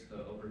showcase the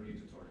overview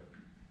tutorial.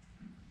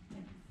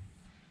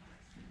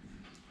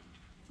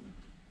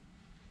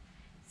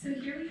 So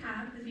here we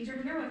have the Feature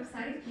Hunter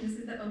website, and this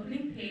is the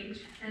opening page,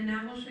 and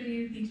now we'll show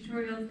you the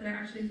tutorials that are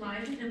actually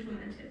live and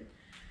implemented.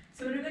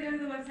 So whenever they go to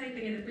the website,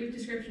 they get a brief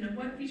description of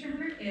what Feature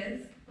Hunter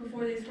is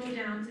before they scroll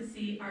down to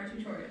see our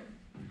tutorial.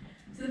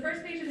 So the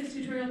first page of this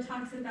tutorial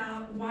talks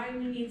about why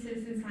we need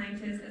citizen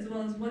scientists, as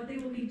well as what they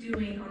will be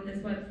doing on this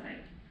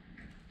website.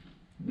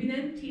 We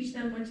then teach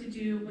them what to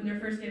do when they're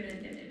first given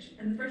an image.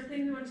 And the first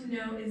thing we want to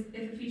know is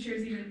if a feature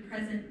is even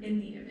present in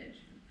the image.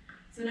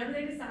 So whenever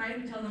they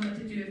decide, we tell them what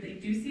to do if they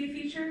do see a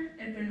feature,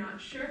 if they're not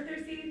sure if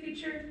they're seeing a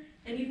feature,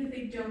 and even if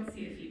they don't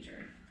see a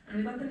feature. And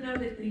we let them know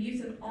that the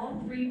use of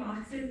all 3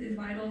 boxes is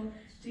vital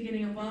to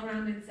getting a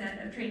well-rounded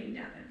set of training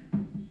data.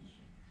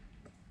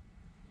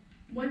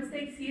 Once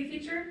they see a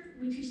feature,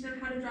 we teach them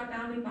how to draw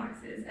bounding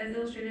boxes, as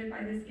illustrated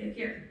by this GIF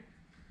here.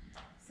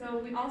 So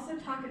we also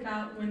talk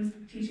about,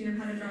 when teaching them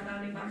how to draw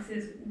bounding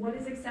boxes, what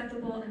is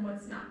acceptable and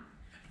what's not.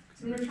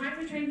 So when we're trying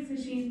to train these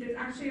machines, there's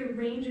actually a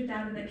range of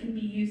data that can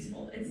be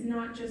useful. It's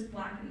not just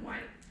black and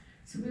white.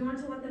 So we want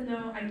to let them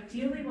know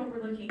ideally what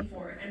we're looking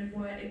for and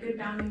what a good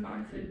bounding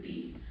box would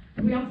be.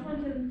 But we also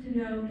want them to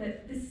know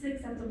that this is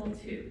acceptable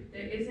too.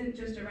 There isn't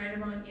just a right or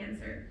wrong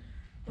answer.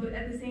 But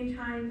at the same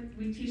time,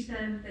 we teach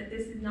them that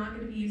this is not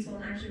going to be useful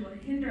and actually will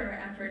hinder our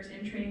efforts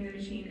in training the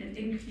machine and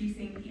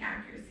increasing the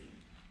accuracy.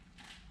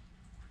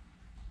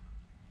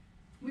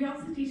 We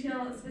also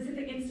detail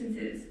specific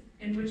instances,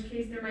 in which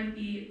case there might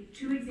be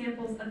 2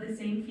 examples of the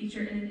same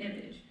feature in an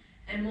image,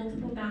 and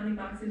multiple bounding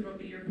boxes will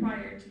be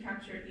required to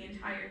capture the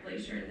entire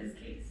glacier in this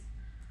case.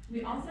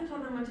 We also tell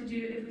them what to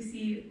do if we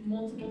see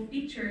multiple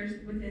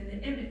features within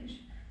the image,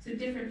 so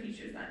different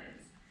features that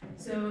is.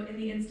 So in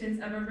the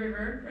instance of a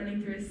river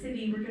running through a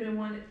city, we're going to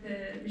want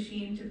the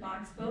machine to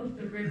box both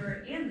the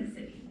river and the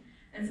city.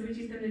 And so we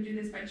teach them to do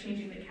this by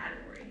changing the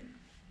category.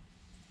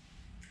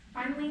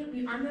 Finally,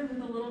 we arm them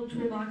with a little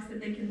toolbox that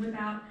they can whip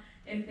out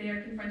if they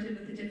are confronted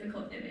with a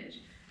difficult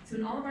image. So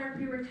in all of our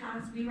pre-work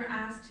tasks, we were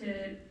asked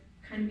to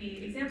kind of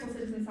be example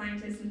citizen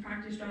scientists and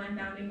practice drawing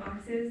bounding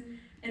boxes.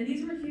 And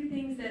these were a few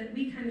things that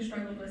we kind of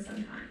struggled with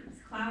sometimes.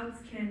 Clouds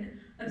can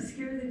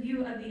obscure the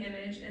view of the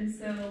image, and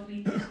so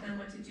we teach them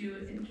what to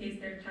do in case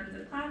there are tons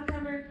of cloud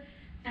cover.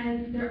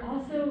 And there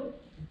also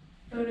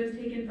photos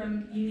taken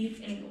from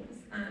unique angles,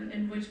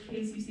 in which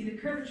case you see the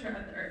curvature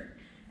of the Earth.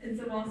 And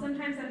so while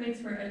sometimes that makes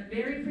for a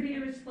very pretty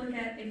image to look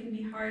at, it can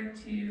be hard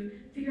to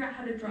figure out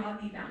how to draw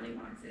the bounding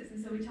boxes.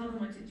 And so we tell them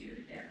what to do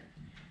there.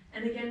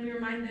 And again, we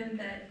remind them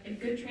that a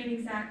good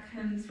training stack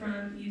comes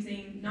from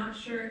using not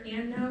sure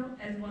and no,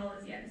 as well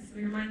as yes. So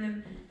we remind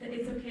them that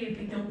it's okay if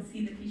they don't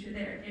see the feature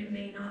there. It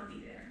may not be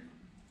there.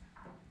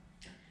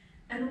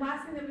 And the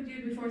last thing that we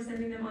do before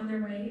sending them on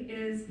their way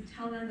is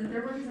tell them that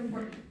their work is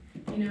important.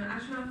 You know,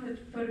 astronaut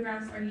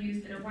photographs are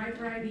used in a wide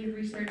variety of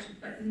research,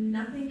 but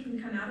nothing can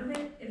come out of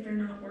it if they're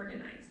not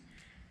organized.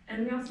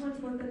 And we also want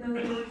to let them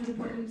know that their work is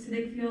important so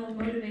they feel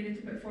motivated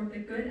to put forth a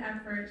good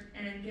effort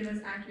and give us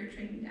accurate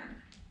training data.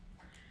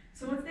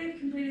 So once they've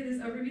completed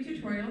this overview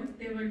tutorial,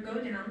 they will go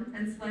down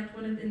and select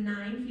one of the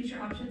 9 feature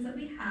options that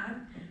we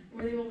have,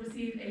 where they will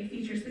receive a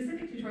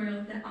feature-specific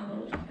tutorial that Alba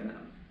will talk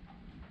about.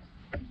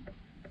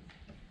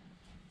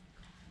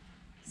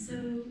 So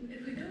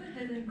if we go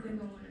ahead and click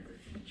on one of the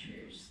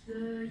features,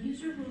 the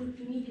user will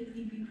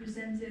immediately be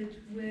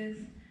presented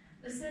with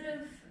a set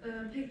of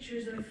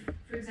pictures of,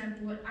 for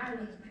example, what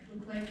islands might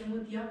look like and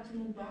what the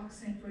optimal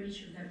boxing for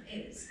each of them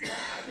is.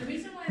 The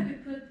reason why we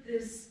put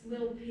this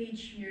little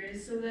page here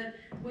is so that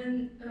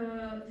when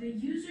the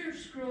user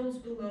scrolls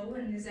below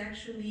and is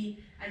actually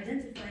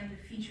identifying the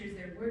features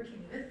they're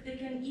working with, they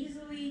can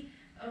easily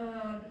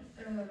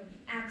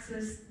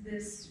access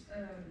this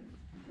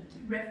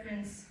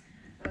reference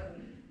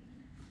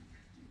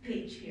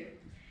page here.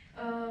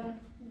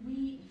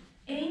 We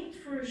aimed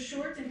for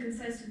short and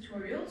concise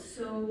tutorials,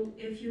 so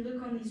if you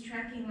look on these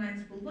tracking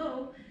lines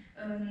below,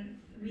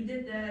 we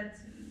did that,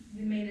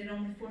 we made it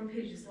only 4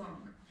 pages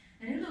long.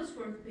 And in those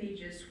 4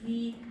 pages,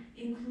 we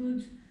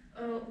include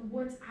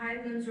what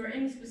islands or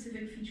any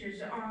specific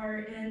features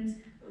are and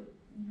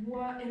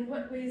in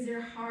what ways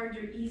they're hard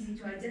or easy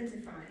to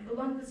identify,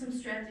 along with some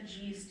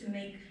strategies to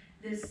make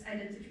this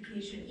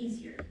identification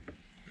easier.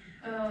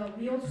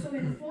 We also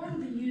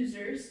inform the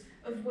users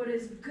of what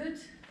is a good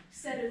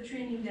set of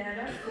training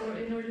data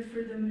in order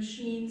for the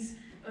machines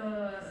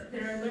that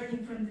are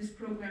learning from this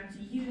program to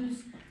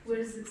use, what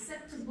is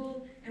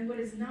acceptable and what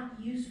is not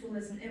useful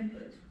as an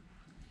input.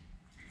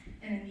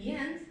 And in the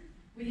end,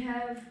 we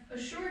have a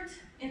short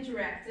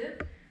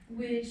interactive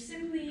which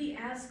simply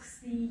asks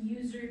the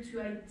user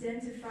to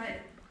identify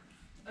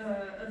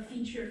a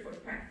feature for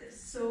practice.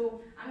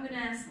 So I'm going to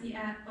ask the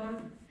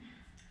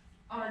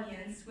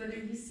audience whether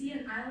you see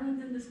an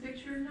island in this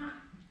picture or not.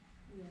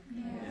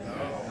 No,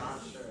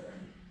 not sure.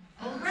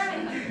 All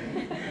right.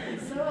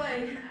 So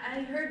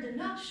I heard the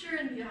not sure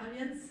in the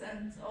audience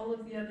and all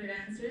of the other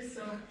answers.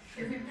 So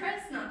if we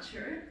press not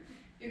sure,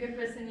 you can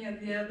press any of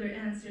the other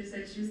answers.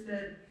 It's just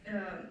that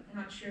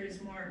not sure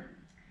is more.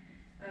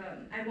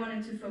 I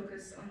wanted to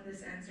focus on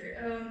this answer.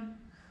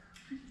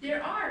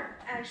 There are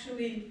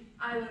actually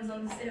islands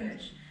on this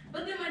image,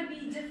 but they might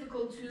be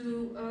difficult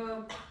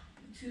to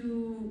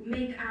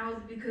make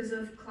out because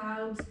of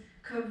clouds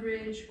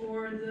coverage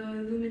or the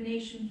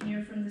illumination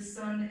here from the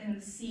sun and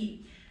the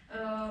sea.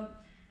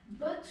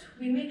 But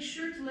we make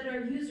sure to let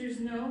our users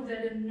know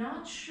that a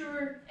not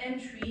sure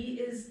entry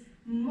is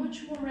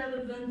much more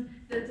relevant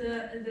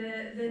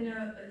than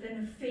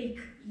a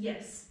fake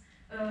yes.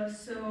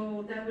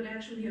 So that would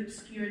actually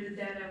obscure the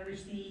data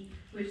which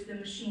the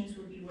machines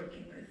will be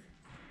working with.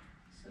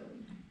 So.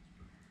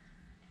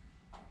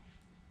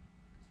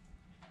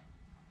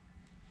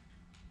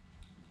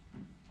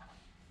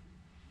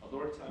 Although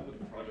our time with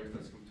the project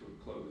has come to a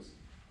close,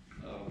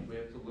 we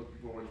have to look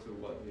forward to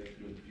what we have to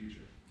do in the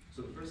future.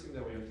 So the first thing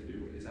that we have to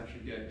do is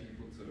actually get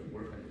people to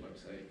work on the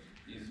website.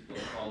 These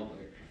what's called,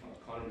 like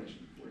Connor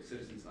mentioned before,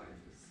 citizen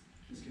scientists.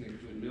 This can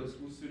include middle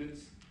school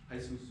students,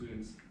 high school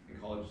students, and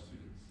college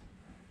students.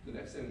 The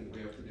next thing we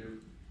have to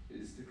do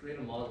is to create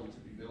a model to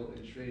be built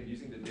and trained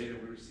using the data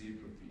we receive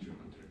from Feature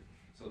Hunter,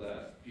 so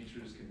that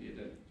features can be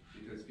identified.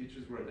 Because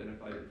features were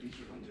identified in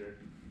Feature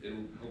Hunter,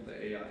 it'll help the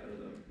AI or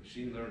the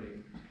machine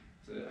learning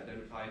to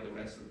identify the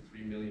rest of the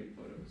 3 million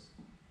photos.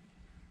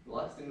 The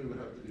last thing we would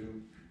have to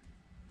do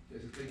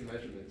is to take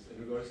measurements in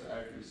regards to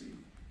accuracy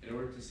in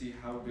order to see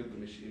how good the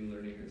machine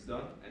learning has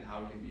done and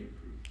how it can be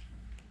improved.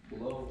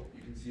 Below,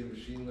 you can see a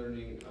machine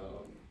learning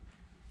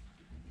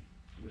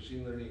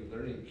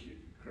learning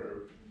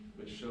curve,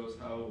 which shows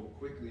how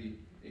quickly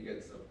it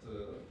gets up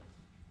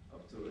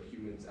to a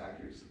human's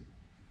accuracy.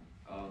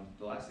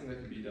 The last thing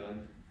that can be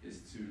done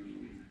is to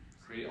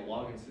create a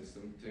login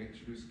system to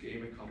introduce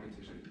game and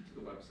competition to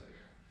the website.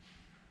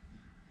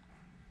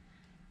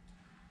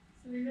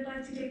 So we would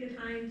like to take the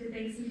time to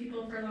thank some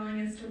people for allowing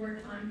us to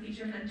work on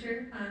Feature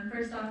Hunter.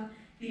 First off,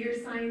 the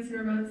Earth Science and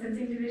Remote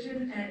Sensing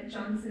Division at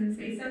Johnson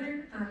Space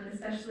Center,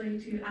 especially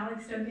to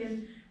Alex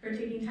Stokin for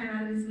taking time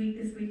out of his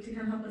week this week to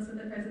come help us with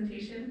the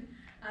presentation.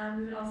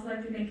 We would also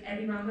like to thank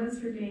Eddie Ramos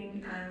for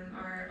being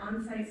our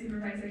on-site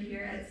supervisor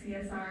here at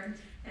CSR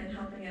and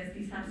helping us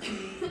these past 2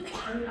 weeks.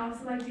 I would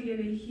also like to give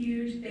a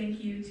huge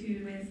thank you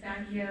to Ms.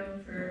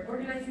 Baggio for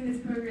organizing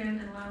this program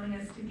and allowing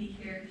us to be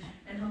here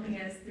and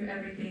helping us through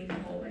everything the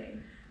whole way.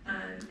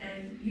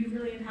 And you've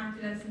really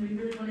impacted us, and we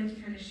really wanted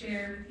to kind of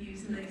share with you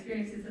some of the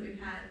experiences that we've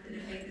had that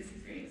have made this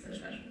experience so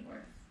special for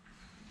us.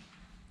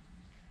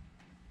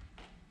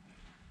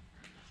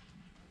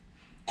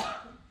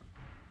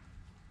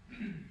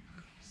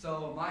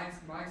 So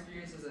my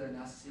experience as a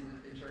NASA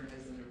intern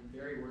has been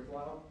very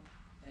worthwhile,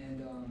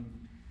 and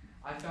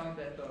I found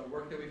that the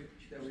work that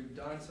we've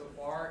done so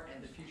far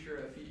and the future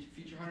of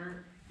Feature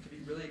Hunter to be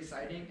really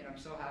exciting, and I'm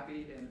so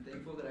happy and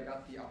thankful that I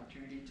got the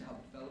opportunity to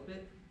help develop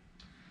it.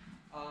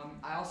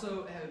 I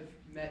also have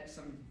met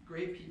some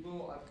great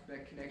people. I've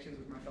met connections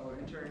with my fellow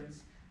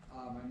interns,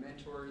 my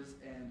mentors,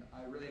 and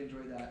I really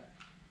enjoy that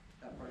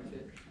part of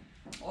it.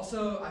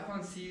 Also, I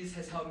found SEAS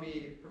has helped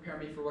me prepare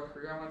me for what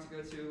career I want to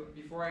go to.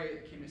 Before I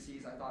came to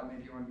SEAS, I thought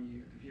maybe I want to be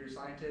a computer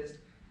scientist,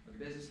 a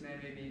businessman,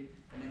 maybe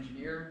an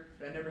engineer,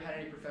 but I never had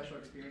any professional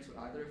experience with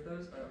either of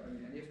those,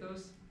 any of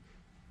those.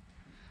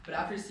 But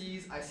after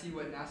SEAS, I see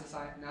what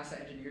NASA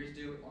engineers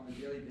do on a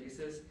daily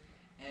basis,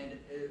 and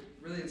it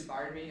really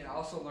inspired me. And I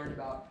also learned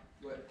about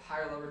what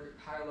higher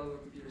level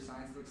computer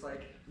science looks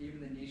like, even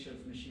the niche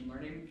of machine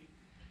learning.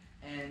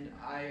 And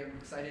I am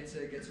excited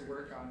to get to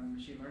work on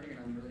machine learning, and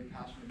I'm really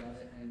passionate about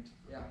it. And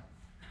yeah,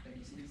 thank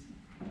you, SEAS.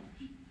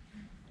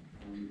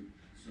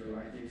 So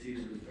I think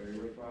SEAS was very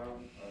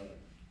worthwhile.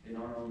 It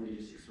not only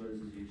just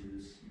exposes you to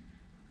this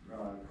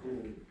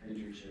cool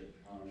internship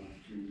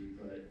opportunity,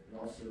 but it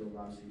also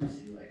allows you to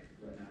see like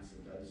what NASA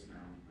does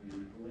now. I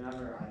mean,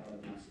 whenever I thought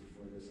of NASA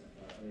before this, I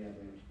thought, oh yeah,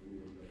 they have to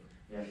believe it, but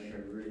they have like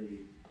a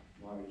really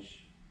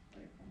large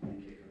like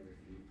blanket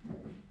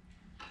covering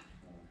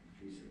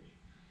research.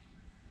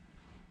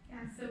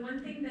 Yeah, so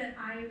one thing that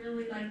I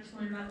really liked to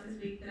learn about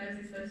this week that I was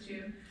exposed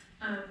to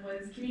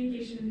was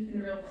communication in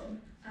the real world.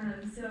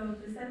 So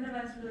the 7 of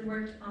us really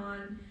worked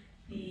on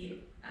the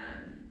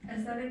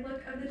aesthetic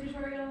look of the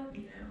tutorial,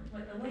 you know,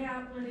 what the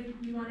layout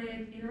we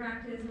wanted,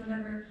 interactives,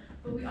 whatever,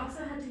 but we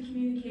also had to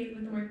communicate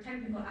with the more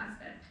technical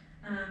aspect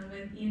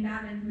with Ian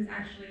Babin, who's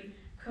actually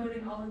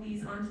coding all of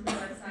these onto the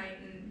website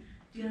and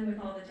dealing with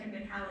all the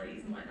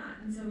technicalities and whatnot.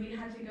 And so we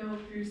had to go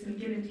through some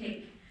give and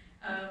take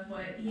of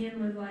what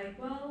Ian was like,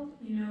 well,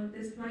 you know,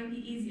 this might be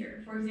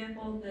easier. For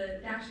example, the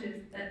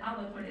dashes that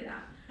Alba pointed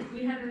out.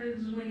 We had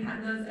originally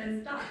had those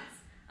as dots.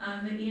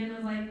 And Ian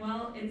was like,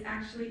 well, it's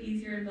actually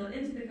easier and built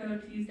into the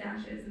code to use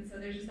dashes. And so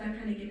there's just that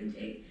kind of give and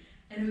take.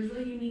 And it was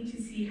really unique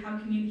to see how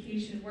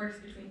communication works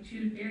between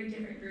two very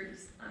different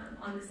groups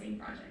on the same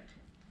project.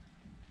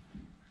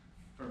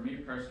 For me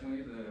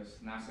personally, the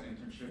NASA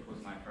internship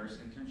was my first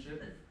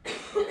internship.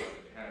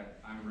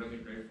 I'm really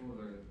grateful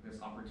for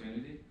this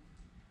opportunity.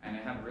 And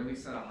it had really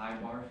set a high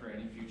bar for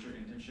any future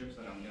internships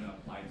that I'm going to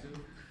apply to.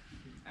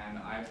 And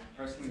I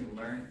personally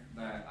learned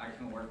that I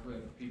can work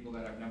with people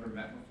that I've never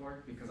met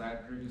before, because I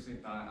had previously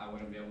thought I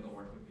wouldn't be able to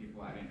work with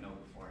people I didn't know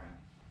beforehand.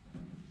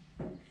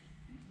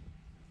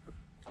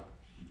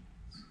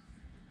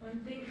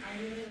 One thing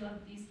I really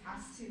loved these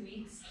past 2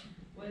 weeks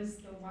was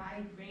the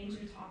wide range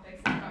of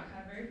topics that got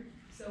covered.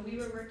 So we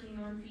were working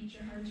on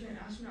Feature Hunter and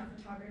astronaut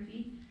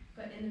photography,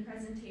 but in the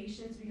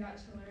presentations we got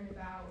to learn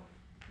about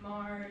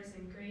Mars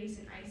and GRACE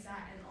and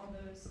ISAT and all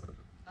those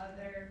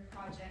other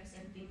projects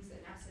and things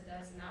that NASA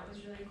does, and that was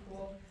really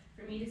cool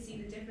for me to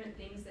see the different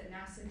things that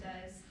NASA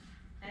does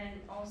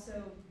and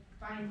also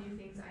find new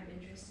things I'm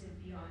interested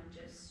in beyond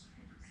just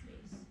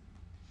space.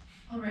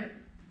 All right,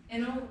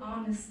 in all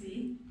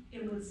honesty,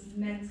 it was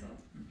mental,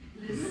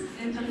 this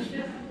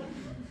internship.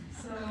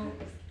 So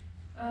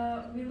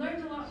we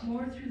learned a lot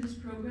more through this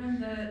program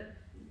that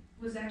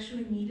was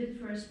actually needed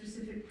for a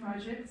specific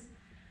project.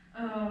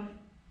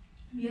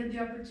 We had the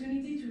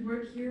opportunity to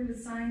work here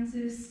with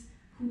scientists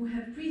who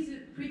have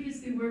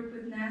previously worked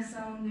with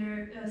NASA on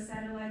their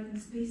satellite and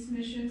space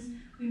missions.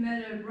 We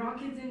met a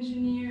rocket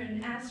engineer,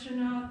 an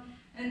astronaut,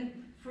 and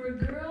for a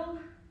girl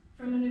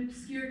from an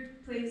obscure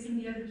place on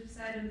the other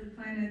side of the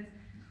planet,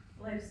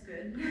 life's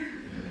good.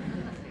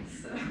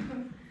 So,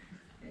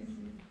 thank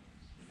you.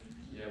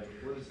 Yeah,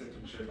 before this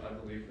internship, I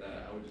believed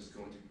that I would just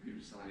go into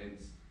computer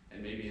science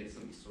and maybe in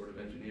some sort of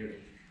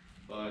engineering.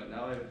 But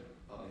now I've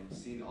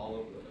seen all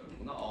of the,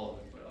 well, not all of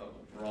it, but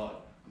a broad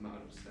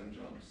amount of STEM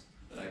jobs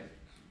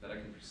that I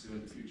can pursue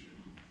in the future.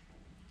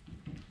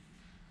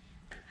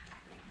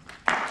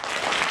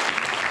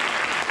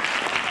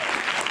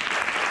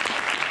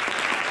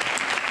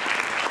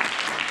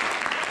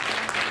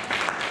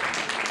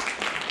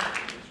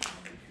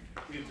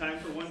 We have time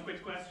for one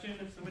quick question,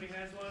 if somebody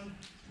has one.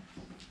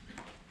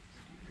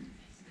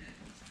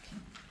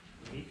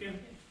 Mika?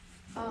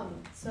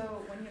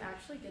 So when you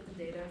actually get the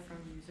data from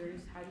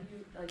users, how do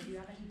you, do you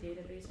have any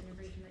database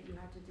integration that you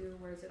have to do?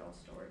 Where is it all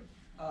stored?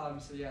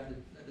 So yeah,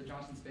 at the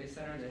Johnson Space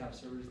Center, they have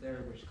servers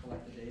there which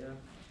collect the data,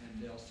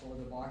 and they'll store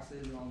the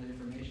boxes and all the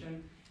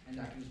information, and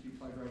that can just be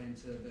plugged right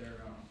into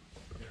their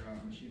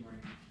machine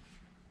learning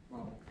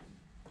model.